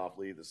signs off,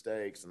 leave the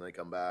stakes, and they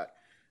come back,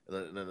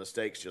 and then the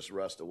stakes just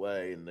rust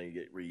away, and they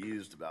get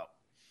reused about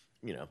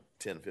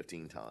 10,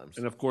 15 times.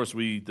 And of course,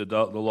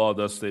 the law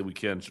does say we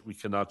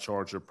cannot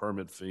charge a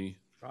permit fee.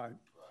 Right.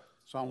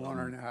 So I'm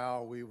wondering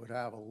how we would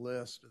have a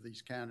list of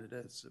these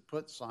candidates that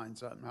put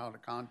signs up and how to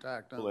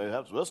contact them. Well,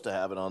 they're supposed to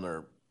have it on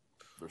their.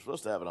 They're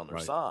supposed to have it on their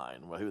Right.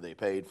 sign, who they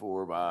paid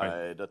for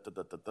by Right.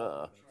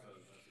 da.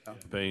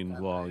 Campaign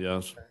law,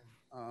 yes.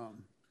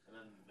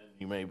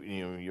 You may,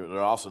 they're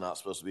also not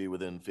supposed to be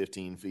within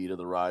 15 feet of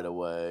the right of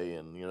way,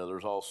 and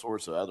there's all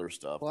sorts of other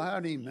stuff. Well, I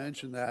hadn't even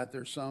mentioned that.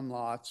 There's some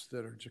lots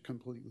that are just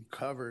completely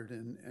covered,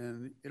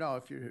 and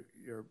if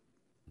you're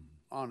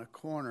on a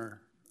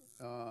corner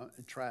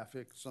in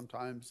traffic,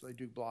 sometimes they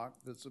do block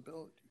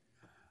visibility.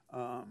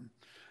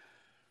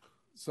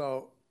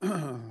 So,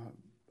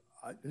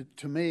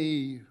 to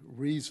me,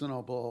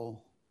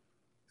 reasonable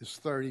is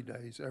 30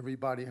 days.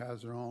 Everybody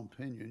has their own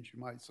opinions. You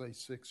might say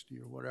 60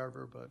 or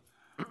whatever, but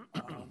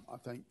I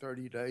think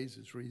 30 days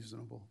is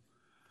reasonable.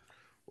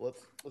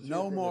 Let's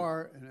no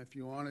more, and if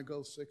you want to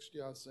go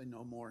 60, I'll say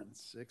no more than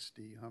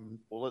 60.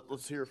 Well,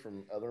 let's hear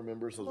from other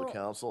members of the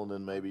council, and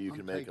then maybe you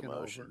can make a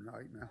motion.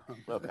 Right now.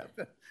 Okay.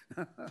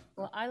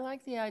 Well, I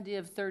like the idea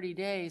of 30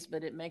 days,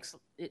 but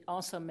it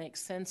also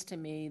makes sense to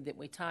me that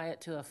we tie it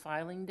to a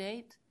filing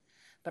date.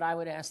 But I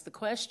would ask the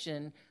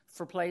question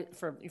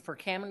for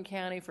Cameron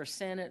County, for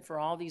Senate, for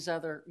all these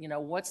other,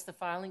 what's the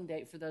filing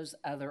date for those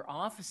other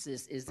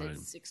offices? Is it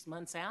 6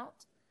 months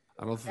out?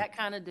 That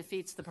kind of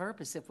defeats the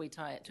purpose if we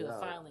tie it to a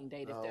filing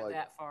date if they're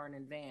that far in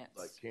advance.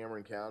 Like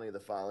Cameron County, the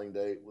filing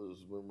date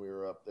was when we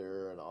were up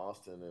there in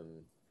Austin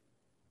in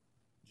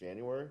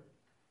January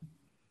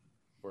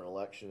for an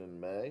election in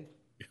May,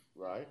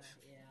 right?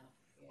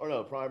 Yeah. Or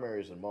no,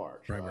 primary is in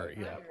March. Primary,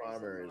 right? Yeah,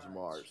 primary is in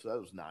March. So that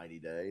was 90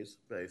 days,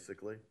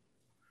 basically.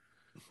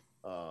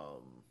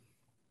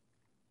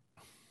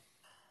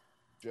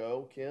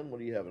 Joe, Ken, what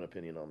do you have an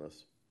opinion on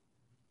this?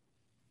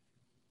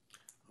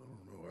 I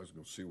don't know. I was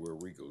going to see where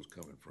Rico's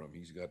coming from.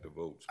 He's got the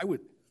votes.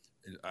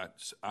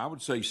 I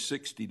would say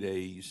 60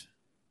 days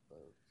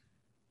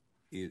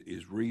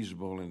is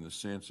reasonable in the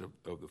sense of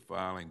the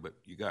filing, but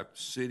you got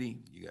city,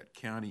 you got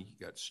county,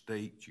 you got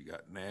state, you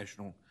got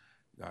national.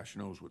 Gosh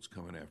knows what's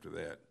coming after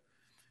that.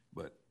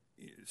 But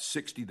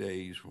 60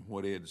 days, from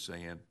what Ed's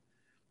saying,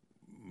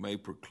 may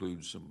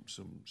preclude some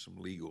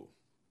legal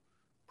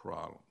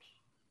problems.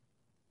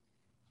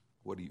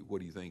 What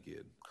do you think,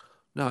 Ed?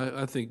 No,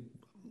 I think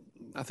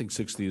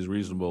 60 is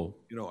reasonable.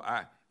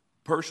 I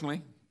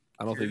personally,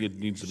 I don't think it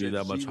needs to be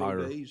that much 0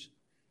 higher. days,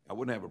 I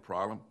wouldn't have a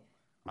problem.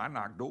 I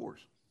knock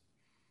doors.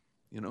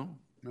 I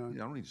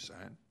don't need to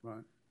sign.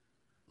 Right.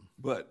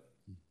 But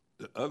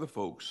the other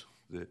folks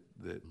that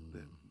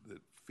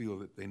feel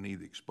that they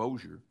need the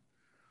exposure,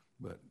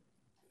 but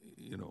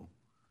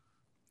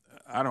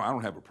I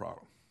don't have a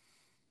problem.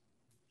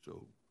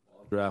 So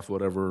Draft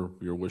whatever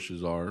your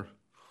wishes are.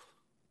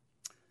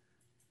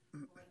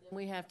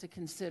 We have to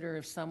consider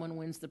if someone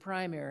wins the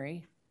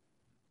primary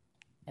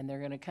and they're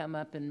going to come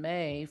up in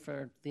May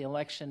for the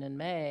election in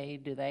May,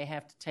 do they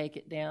have to take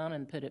it down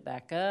and put it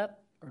back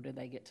up, or do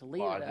they get to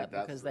leave it up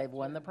because they've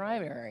won the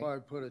primary?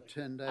 Probably put a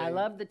 10-day. I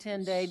love the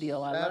 10-day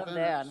deal. I love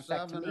that. In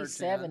fact, to 7 me, or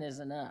 7 10. is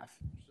enough.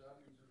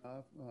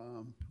 I'd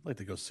like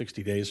to go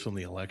 60 days from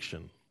the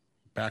election.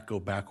 Go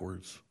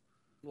backwards.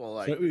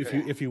 Well, So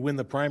if you win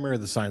the primary,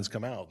 the signs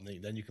come out,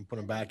 and then you can put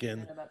them back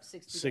in About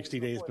 60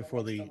 days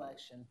before the.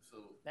 election.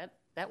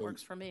 That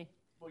works for me.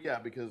 Well, yeah,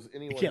 because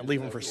anyone can't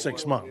leave them for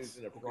 6 months.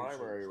 who's in a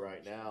primary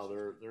right now,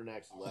 their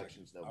next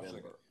election's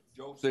November.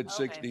 Joe said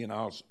 60, and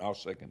I'll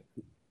second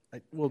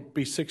it. Well,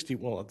 be 60.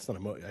 Well, it's not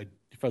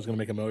if I was going to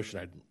make a motion,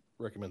 I'd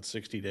recommend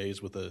 60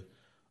 days with a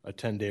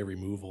 10-day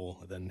removal,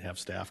 and then have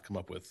staff come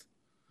up with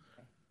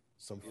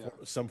some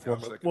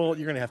form of. Well,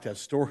 you're going to have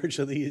storage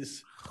of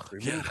these.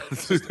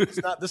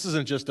 This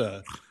isn't just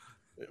a.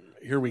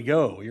 Here we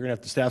go. You're going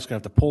to staff's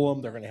going to have to pull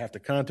them. They're going to have to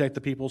contact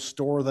the people,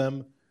 store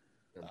them.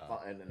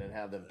 And then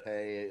have them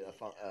pay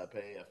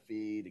a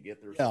fee to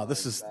get their. Yeah,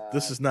 this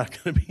is not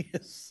going to be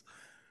as.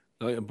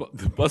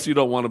 Plus, you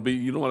don't want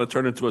to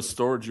turn into a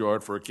storage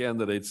yard for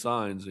candidate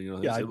signs. They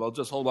say, well,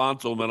 just hold on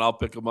to them and I'll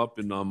pick them up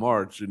in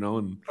March. And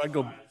I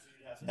go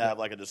have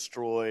like a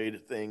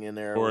destroyed thing in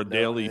there, or a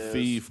daily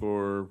fee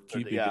for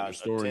keeping it and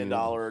storing.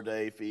 $10 a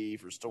day fee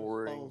for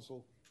storing.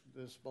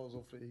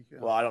 Disposal fee. Yeah.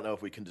 Well, I don't know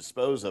if we can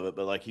dispose of it,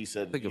 but like he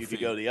said, you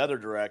could go the other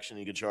direction.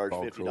 You could charge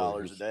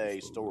 $50 a day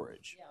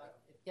storage.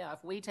 Yeah,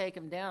 if we take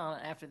them down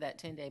after that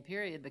 10-day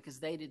period because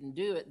they didn't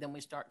do it, then we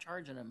start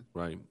charging them.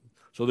 Right.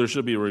 So there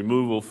should be a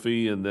removal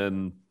fee and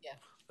then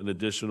an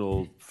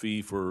additional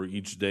fee for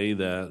each day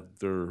that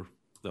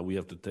we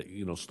have to take,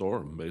 store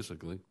them,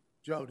 basically.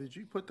 Joe, did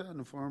you put that in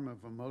the form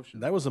of a motion?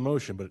 That was a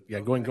motion, but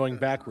going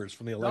backwards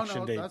from the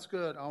election date. That's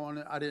good.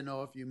 I didn't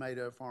know if you made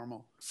it a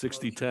formal.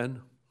 60-10?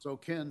 So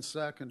Ken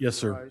second. Yes,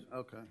 sir. Right?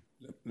 Okay.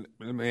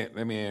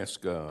 Let me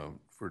ask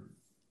for a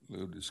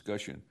little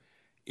discussion.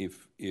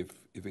 If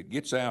it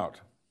gets out,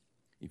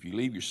 if you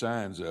leave your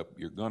signs up,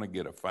 you're going to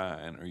get a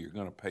fine or you're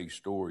going to pay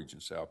storage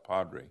in South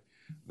Padre.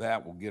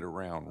 That will get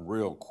around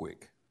real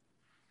quick,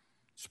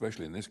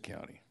 especially in this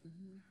county.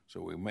 Mm-hmm.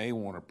 So we may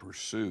want to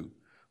pursue.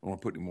 I don't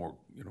want to put any more,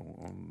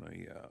 on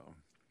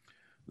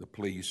the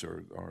police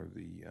or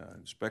the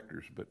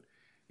inspectors, but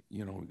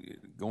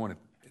going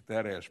at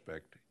that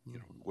aspect,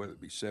 whether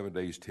it be 7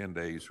 days, 10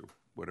 days, or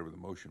whatever the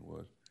motion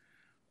was.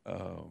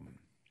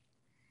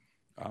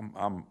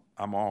 I'm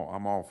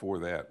all for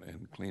that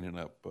and cleaning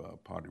up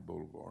Padre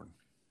Boulevard.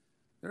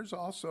 There's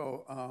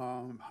also,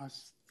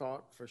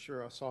 thought for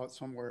sure, I saw it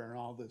somewhere in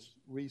all this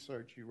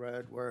research you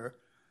read where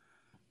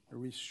it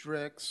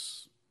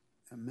restricts,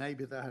 and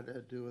maybe that had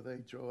to do with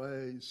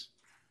HOAs,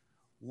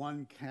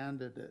 one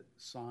candidate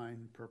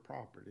sign per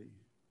property.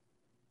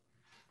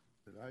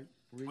 Did I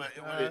read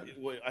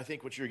that? I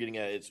think what you're getting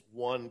at, it's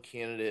one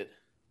candidate.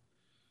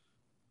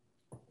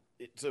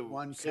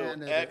 One So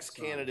candidate X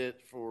sign.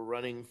 candidate for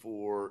running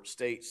for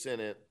state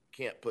senate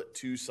can't put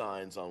two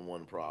signs on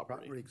one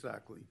property.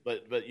 Exactly.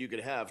 But you could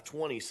have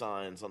 20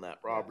 signs on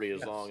that property as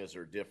Yes. long as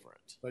they're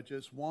different. But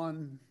just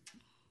one,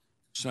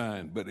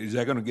 Sign, but is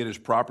that gonna get his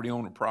property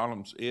owner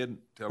problems, Ed?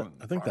 Telling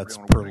I think the that's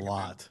property owner per what they can do?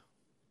 lot.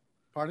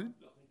 pardon?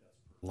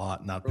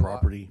 Lot, not Per lot.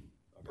 property.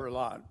 Per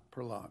lot,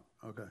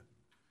 okay.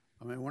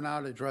 I mean, we're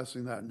not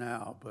addressing that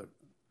now, but,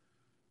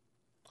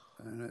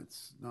 and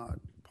it's not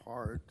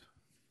part.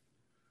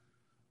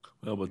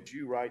 Well, but Did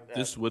you write that?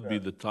 this would be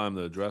the time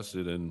to address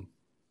it, and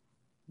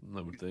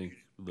I would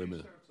think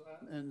limit.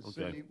 And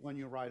Okay. city, when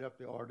you write up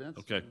the ordinance.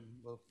 Okay. and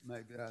we'll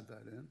maybe add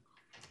that in.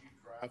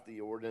 Draft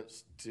the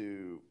ordinance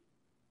to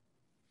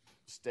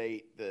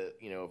state that,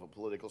 you know, if a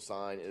political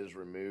sign is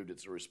removed,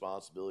 it's the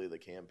responsibility of the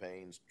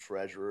campaign's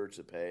treasurer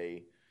to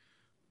pay.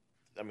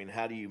 I mean,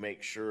 how do you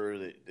make sure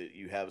that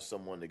you have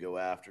someone to go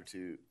after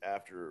to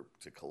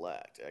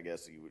collect? I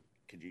guess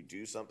could you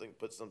do something,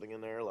 put something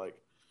in there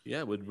like Yeah,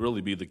 it would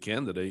really be the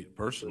candidate the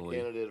personally.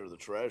 candidate or the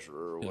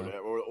treasurer or Yeah.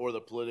 whatever, or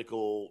the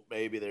political,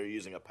 maybe they're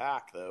using a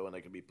PAC though, and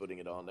they could be putting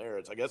it on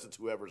there. I guess it's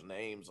whoever's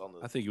names on the.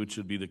 I think it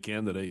should be the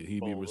candidate.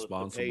 He'd be well, the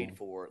responsible. Paid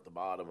for at the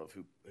bottom of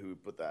who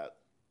put that.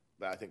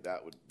 I think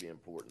that would be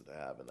important to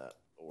have in that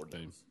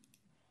ordinance.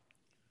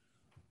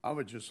 I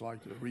would just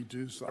like to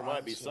reduce the There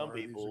might be eyesore some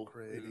these are people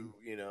creating. who,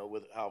 you know,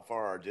 with how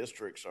far our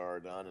districts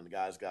are done, and the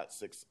guy's got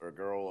six, or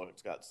girl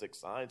has got 6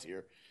 signs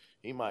here,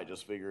 he might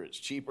just figure it's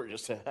cheaper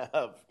just to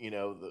have, you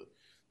know,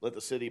 let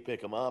the city pick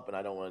them up, and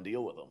I don't want to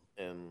deal with them.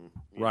 And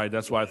Right,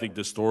 that's why I think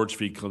the storage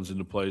fee comes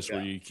into place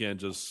where Yeah. you can't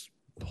just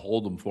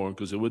hold them for them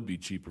because it would be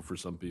cheaper for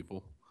some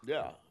people.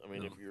 yeah, I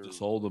mean, if you're Just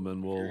hold them and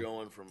if you're we'll,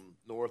 going from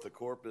north of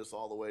Corpus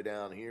all the way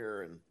down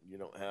here, and you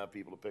don't have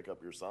people to pick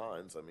up your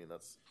signs, I mean,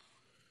 that's.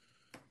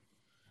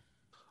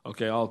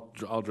 okay, I'll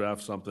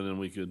draft something and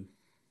we could,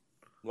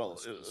 Well,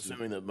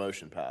 assuming the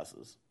motion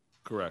passes.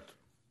 correct.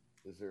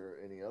 Is there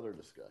any other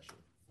discussion?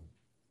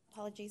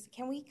 Apologies.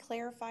 Can we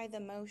clarify the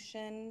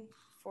motion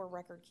for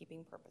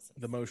record-keeping purposes?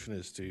 The motion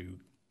is to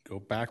go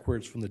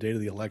backwards from the date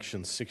of the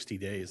election 60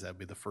 days. That'd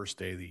be the first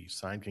day the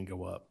sign can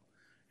go up,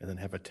 and then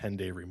have a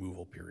 10-day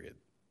removal period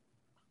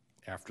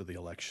after the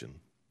election.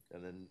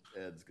 And then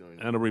Ed's going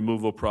to. And a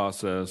removal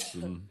process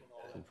and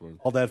so forth.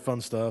 All that fun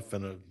stuff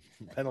and a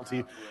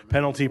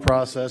penalty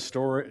process,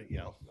 story, you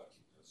know.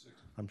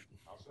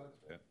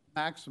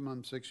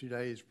 Maximum 60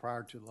 days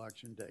prior to the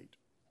election date.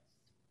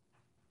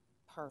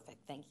 Perfect,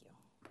 thank you.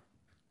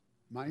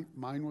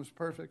 Mine was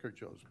perfect or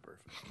Joe's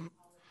perfect?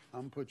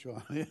 I'm put you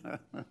on,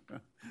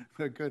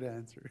 a good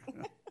answer.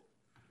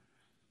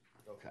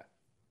 Okay.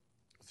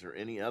 Is there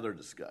any other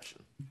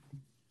discussion?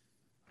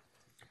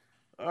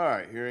 All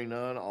right, hearing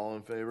none, all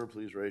in favor,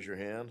 please raise your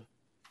hand.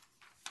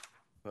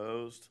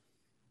 Opposed?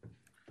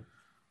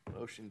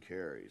 Motion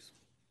carries.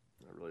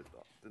 I really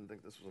didn't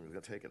think this was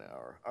gonna take an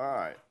hour. All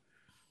right.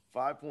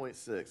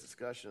 5.6,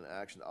 discussion and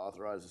action to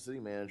authorize the city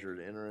manager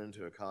to enter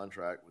into a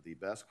contract with the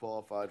best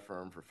qualified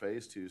firm for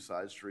Phase 2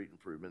 side street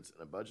improvements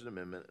and a budget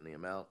amendment in the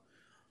amount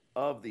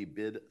of the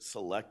bid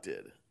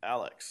selected.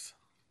 Alex.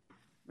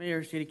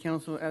 Mayor, City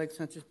Council, Alex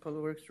Sanchez,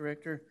 Public Works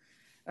Director.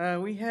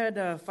 We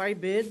had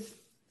 5 bids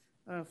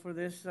for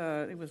this.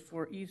 It was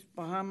for East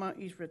Bahama,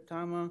 East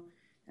Retama,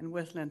 and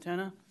West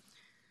Lantana.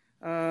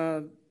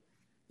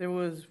 There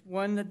was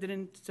one that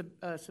didn't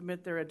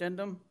submit their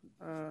addendum,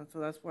 so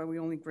that's why we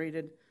only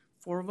graded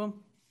 4 of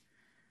them.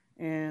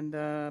 And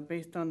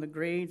based on the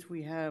grades,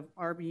 we have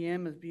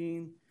RBM as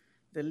being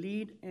the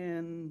lead,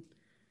 and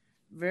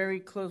very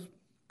close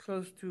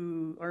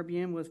to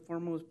RBM was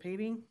Foremost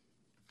Paving.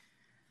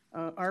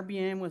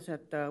 RBM was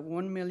at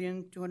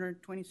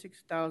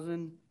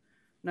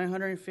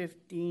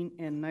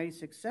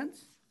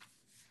 $1,226,915.96,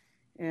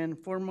 and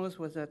Foremost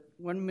was at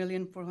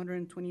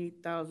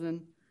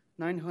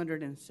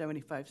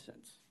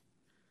 $1,428,975.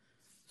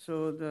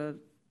 So the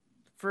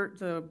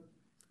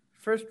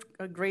first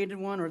graded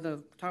one, or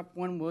the top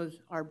one, was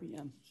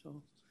RBM.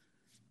 So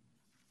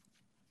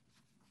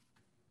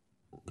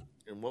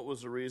And what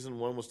was the reason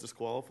one was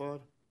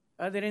disqualified?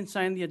 they didn't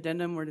sign the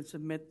addendum or to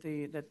submit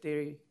that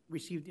they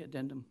received the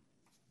addendum.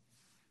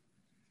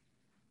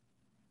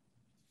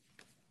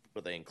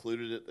 But they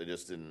included it, they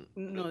just didn't.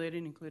 No, they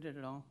didn't include it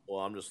at all. Well,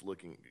 I'm just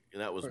looking,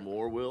 and that was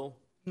more, Will?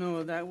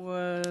 No, that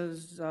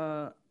was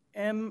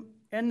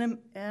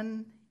NM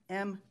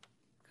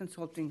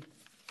Consulting.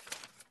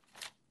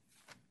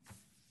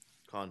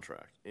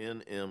 Contract.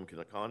 NM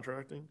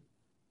Contracting?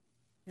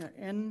 Yeah,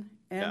 NM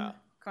Yeah.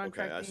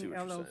 Contracting Okay, I see what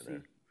you're saying LLC.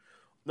 there.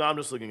 No, I'm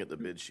just looking at the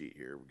bid sheet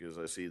here because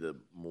I see the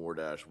more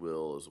dash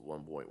will is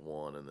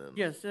 1.1 and then.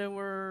 Yes, there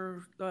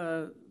were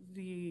the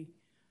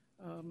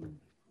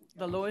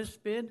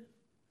lowest bid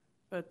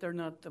but they're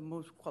not the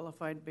most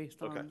qualified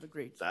based Okay. on the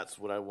grades. That's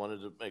what I wanted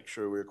to make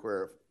sure we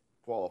were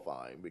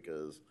qualifying,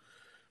 because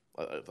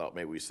I thought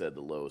maybe we said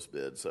the lowest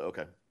bid, so,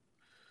 okay.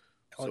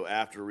 So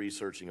after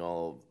researching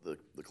all of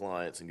the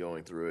clients and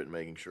going through it and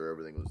making sure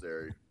everything was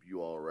there,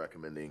 you all are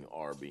recommending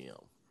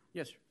RBM?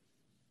 Yes, sir.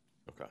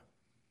 Okay.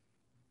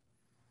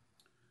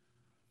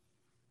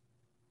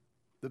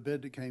 The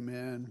bid that came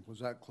in, was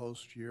that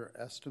close to your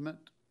estimate?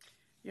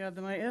 Yeah,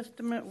 my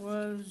estimate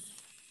was,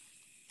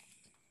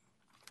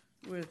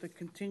 with the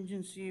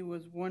contingency,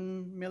 was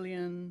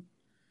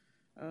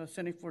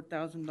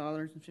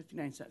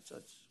 $1,074,000.59. So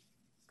it's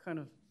kind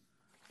of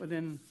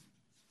within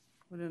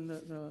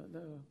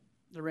the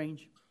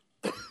range.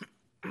 Okay.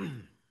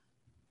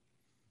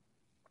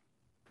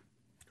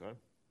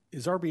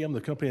 Is RBM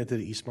the company that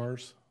did East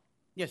Mars?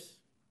 Yes.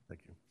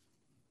 Thank you.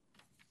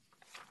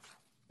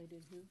 They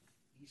did who?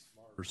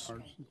 Mars.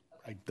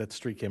 That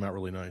street came out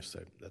really nice.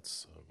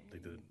 That's they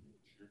did.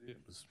 It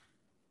was,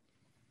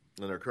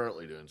 And they're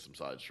currently doing some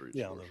side streets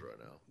Yeah, for us the- right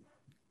now, the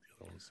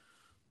other ones.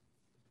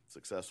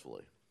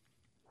 successfully.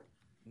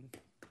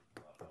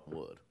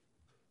 Would.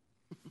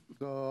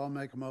 So I'll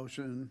make a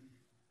motion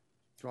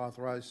to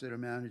authorize city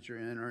manager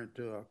to enter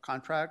into a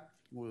contract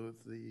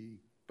with the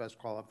best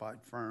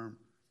qualified firm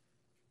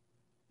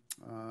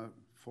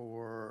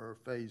for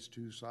Phase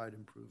 2 side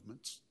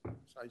improvements,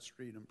 side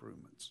street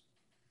improvements.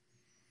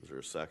 Is there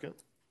a second?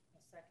 A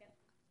second.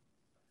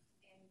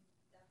 And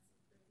that's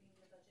approving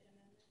the budget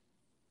amendment?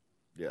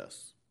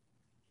 Yes.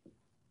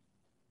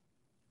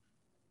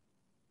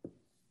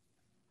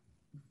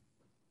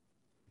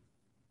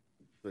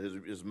 So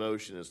his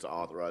motion is to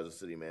authorize the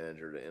city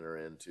manager to enter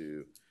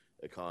into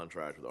a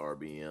contract with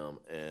RBM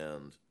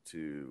and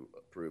to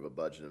approve a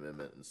budget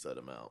amendment and set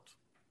amount.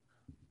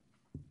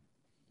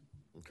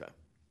 Okay.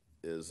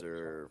 Is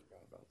there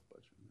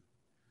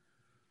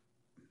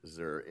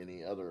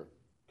any other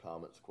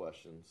comments,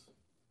 questions?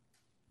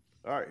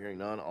 All right, hearing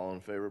none, all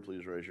in favor,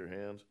 please raise your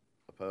hand.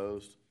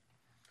 Opposed?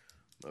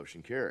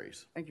 Motion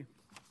carries. Thank you.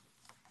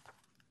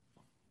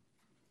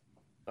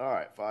 All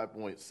right,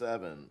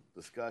 5.7,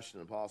 discussion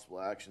and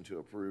possible action to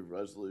approve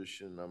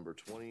resolution number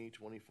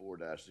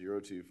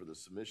 2024-02 for the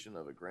submission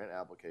of a grant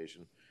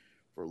application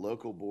for a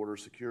local border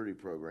security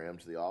program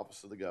to the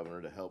Office of the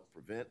Governor to help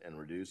prevent and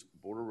reduce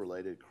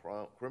border-related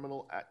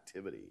criminal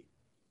activity.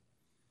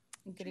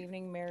 Good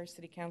evening, Mayor,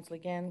 City Council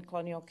again,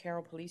 Claudia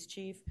Carroll, Police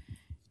Chief.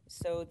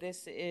 So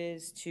this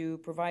is to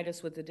provide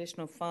us with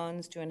additional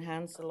funds to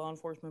enhance the law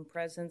enforcement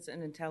presence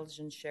and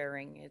intelligence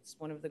sharing. It's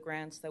one of the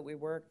grants that we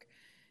work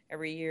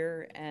every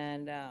year,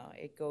 and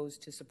it goes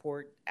to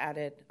support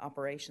added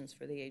operations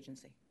for the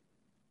agency.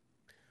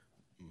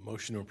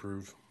 Motion to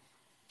approve.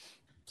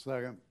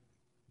 Second.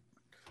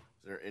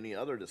 Is there any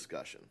other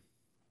discussion?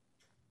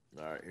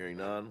 All right, hearing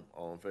none,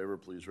 all in favor,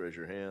 please raise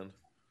your hand.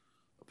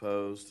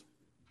 Opposed?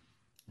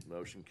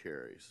 Motion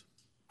carries.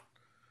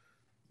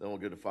 Then we'll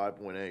go to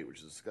 5.8,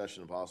 which is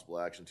discussion and possible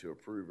action to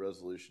approve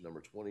resolution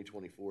number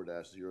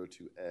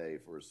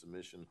 2024-02A for a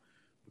submission of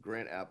a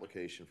grant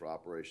application for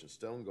Operation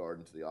Stone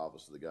Garden to the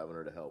Office of the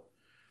Governor to help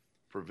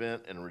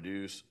prevent and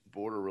reduce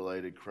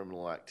border-related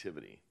criminal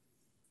activity.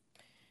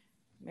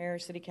 Mayor,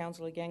 City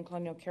Council, again,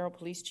 Claudia Carroll,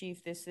 Police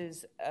Chief. This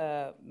is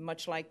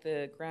much like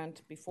the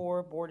grant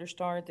before, Border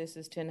Star. This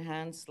is to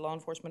enhance law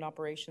enforcement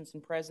operations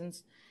and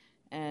presence.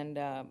 And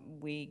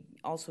we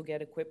also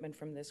get equipment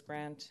from this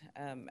grant.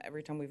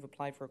 Every time we've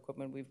applied for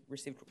equipment, we've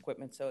received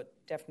equipment. So it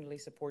definitely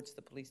supports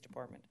the police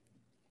department.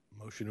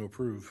 Motion to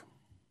approve.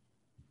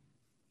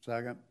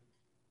 Second.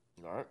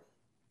 All right.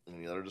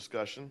 Any other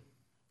discussion?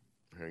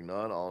 Hearing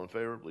none, all in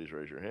favor, please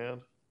raise your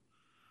hand.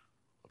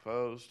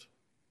 Opposed?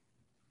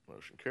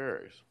 Motion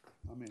carries.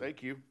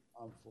 Thank you.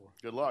 I'm for.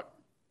 Good luck.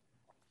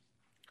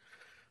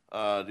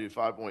 Do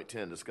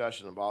 5.10,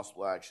 discussion and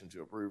possible action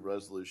to approve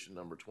resolution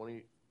number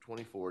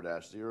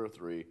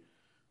 2024-03,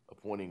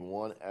 appointing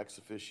one ex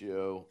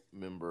officio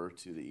member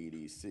to the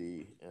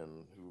EDC,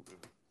 and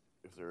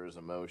if there is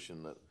a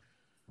motion, that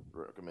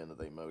recommend that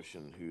they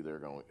motion who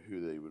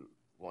they would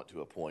want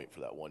to appoint for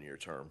that 1-year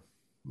term.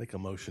 Make a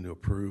motion to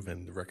approve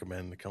and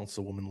recommend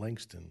Councilwoman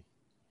Langston.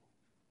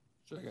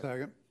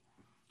 Second.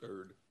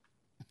 Third.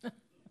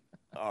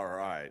 All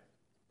right.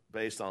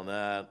 Based on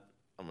that,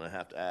 I'm going to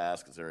have to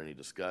ask, is there any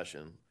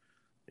discussion?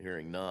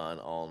 Hearing none,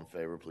 all in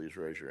favor, please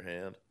raise your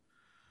hand.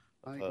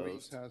 I think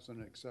Reese has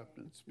an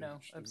acceptance speech No,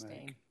 to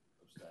abstain.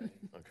 make.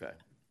 Okay.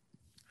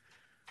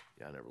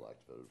 Yeah, I never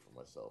liked voting for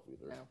myself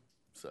either. No.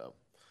 So,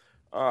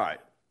 all right.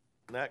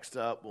 Next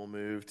up, we'll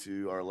move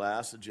to our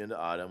last agenda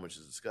item, which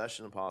is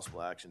discussion and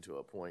possible action to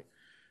appoint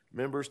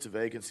members to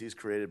vacancies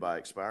created by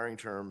expiring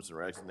terms and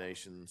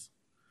resignations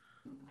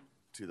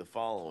to the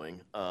following.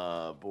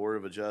 Board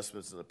of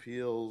Adjustments and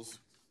Appeals,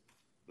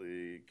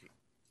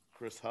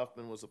 Chris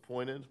Huffman was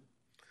appointed.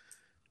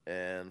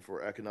 And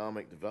for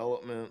Economic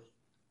Development,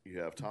 you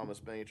have Thomas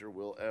Painter,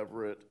 Will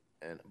Everett,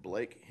 and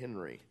Blake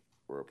Henry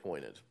were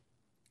appointed.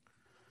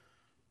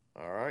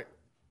 All right.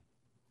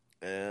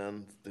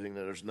 And seeing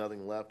that there's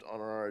nothing left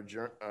on our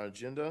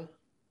agenda,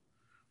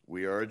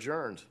 we are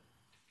adjourned.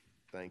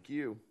 Thank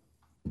you.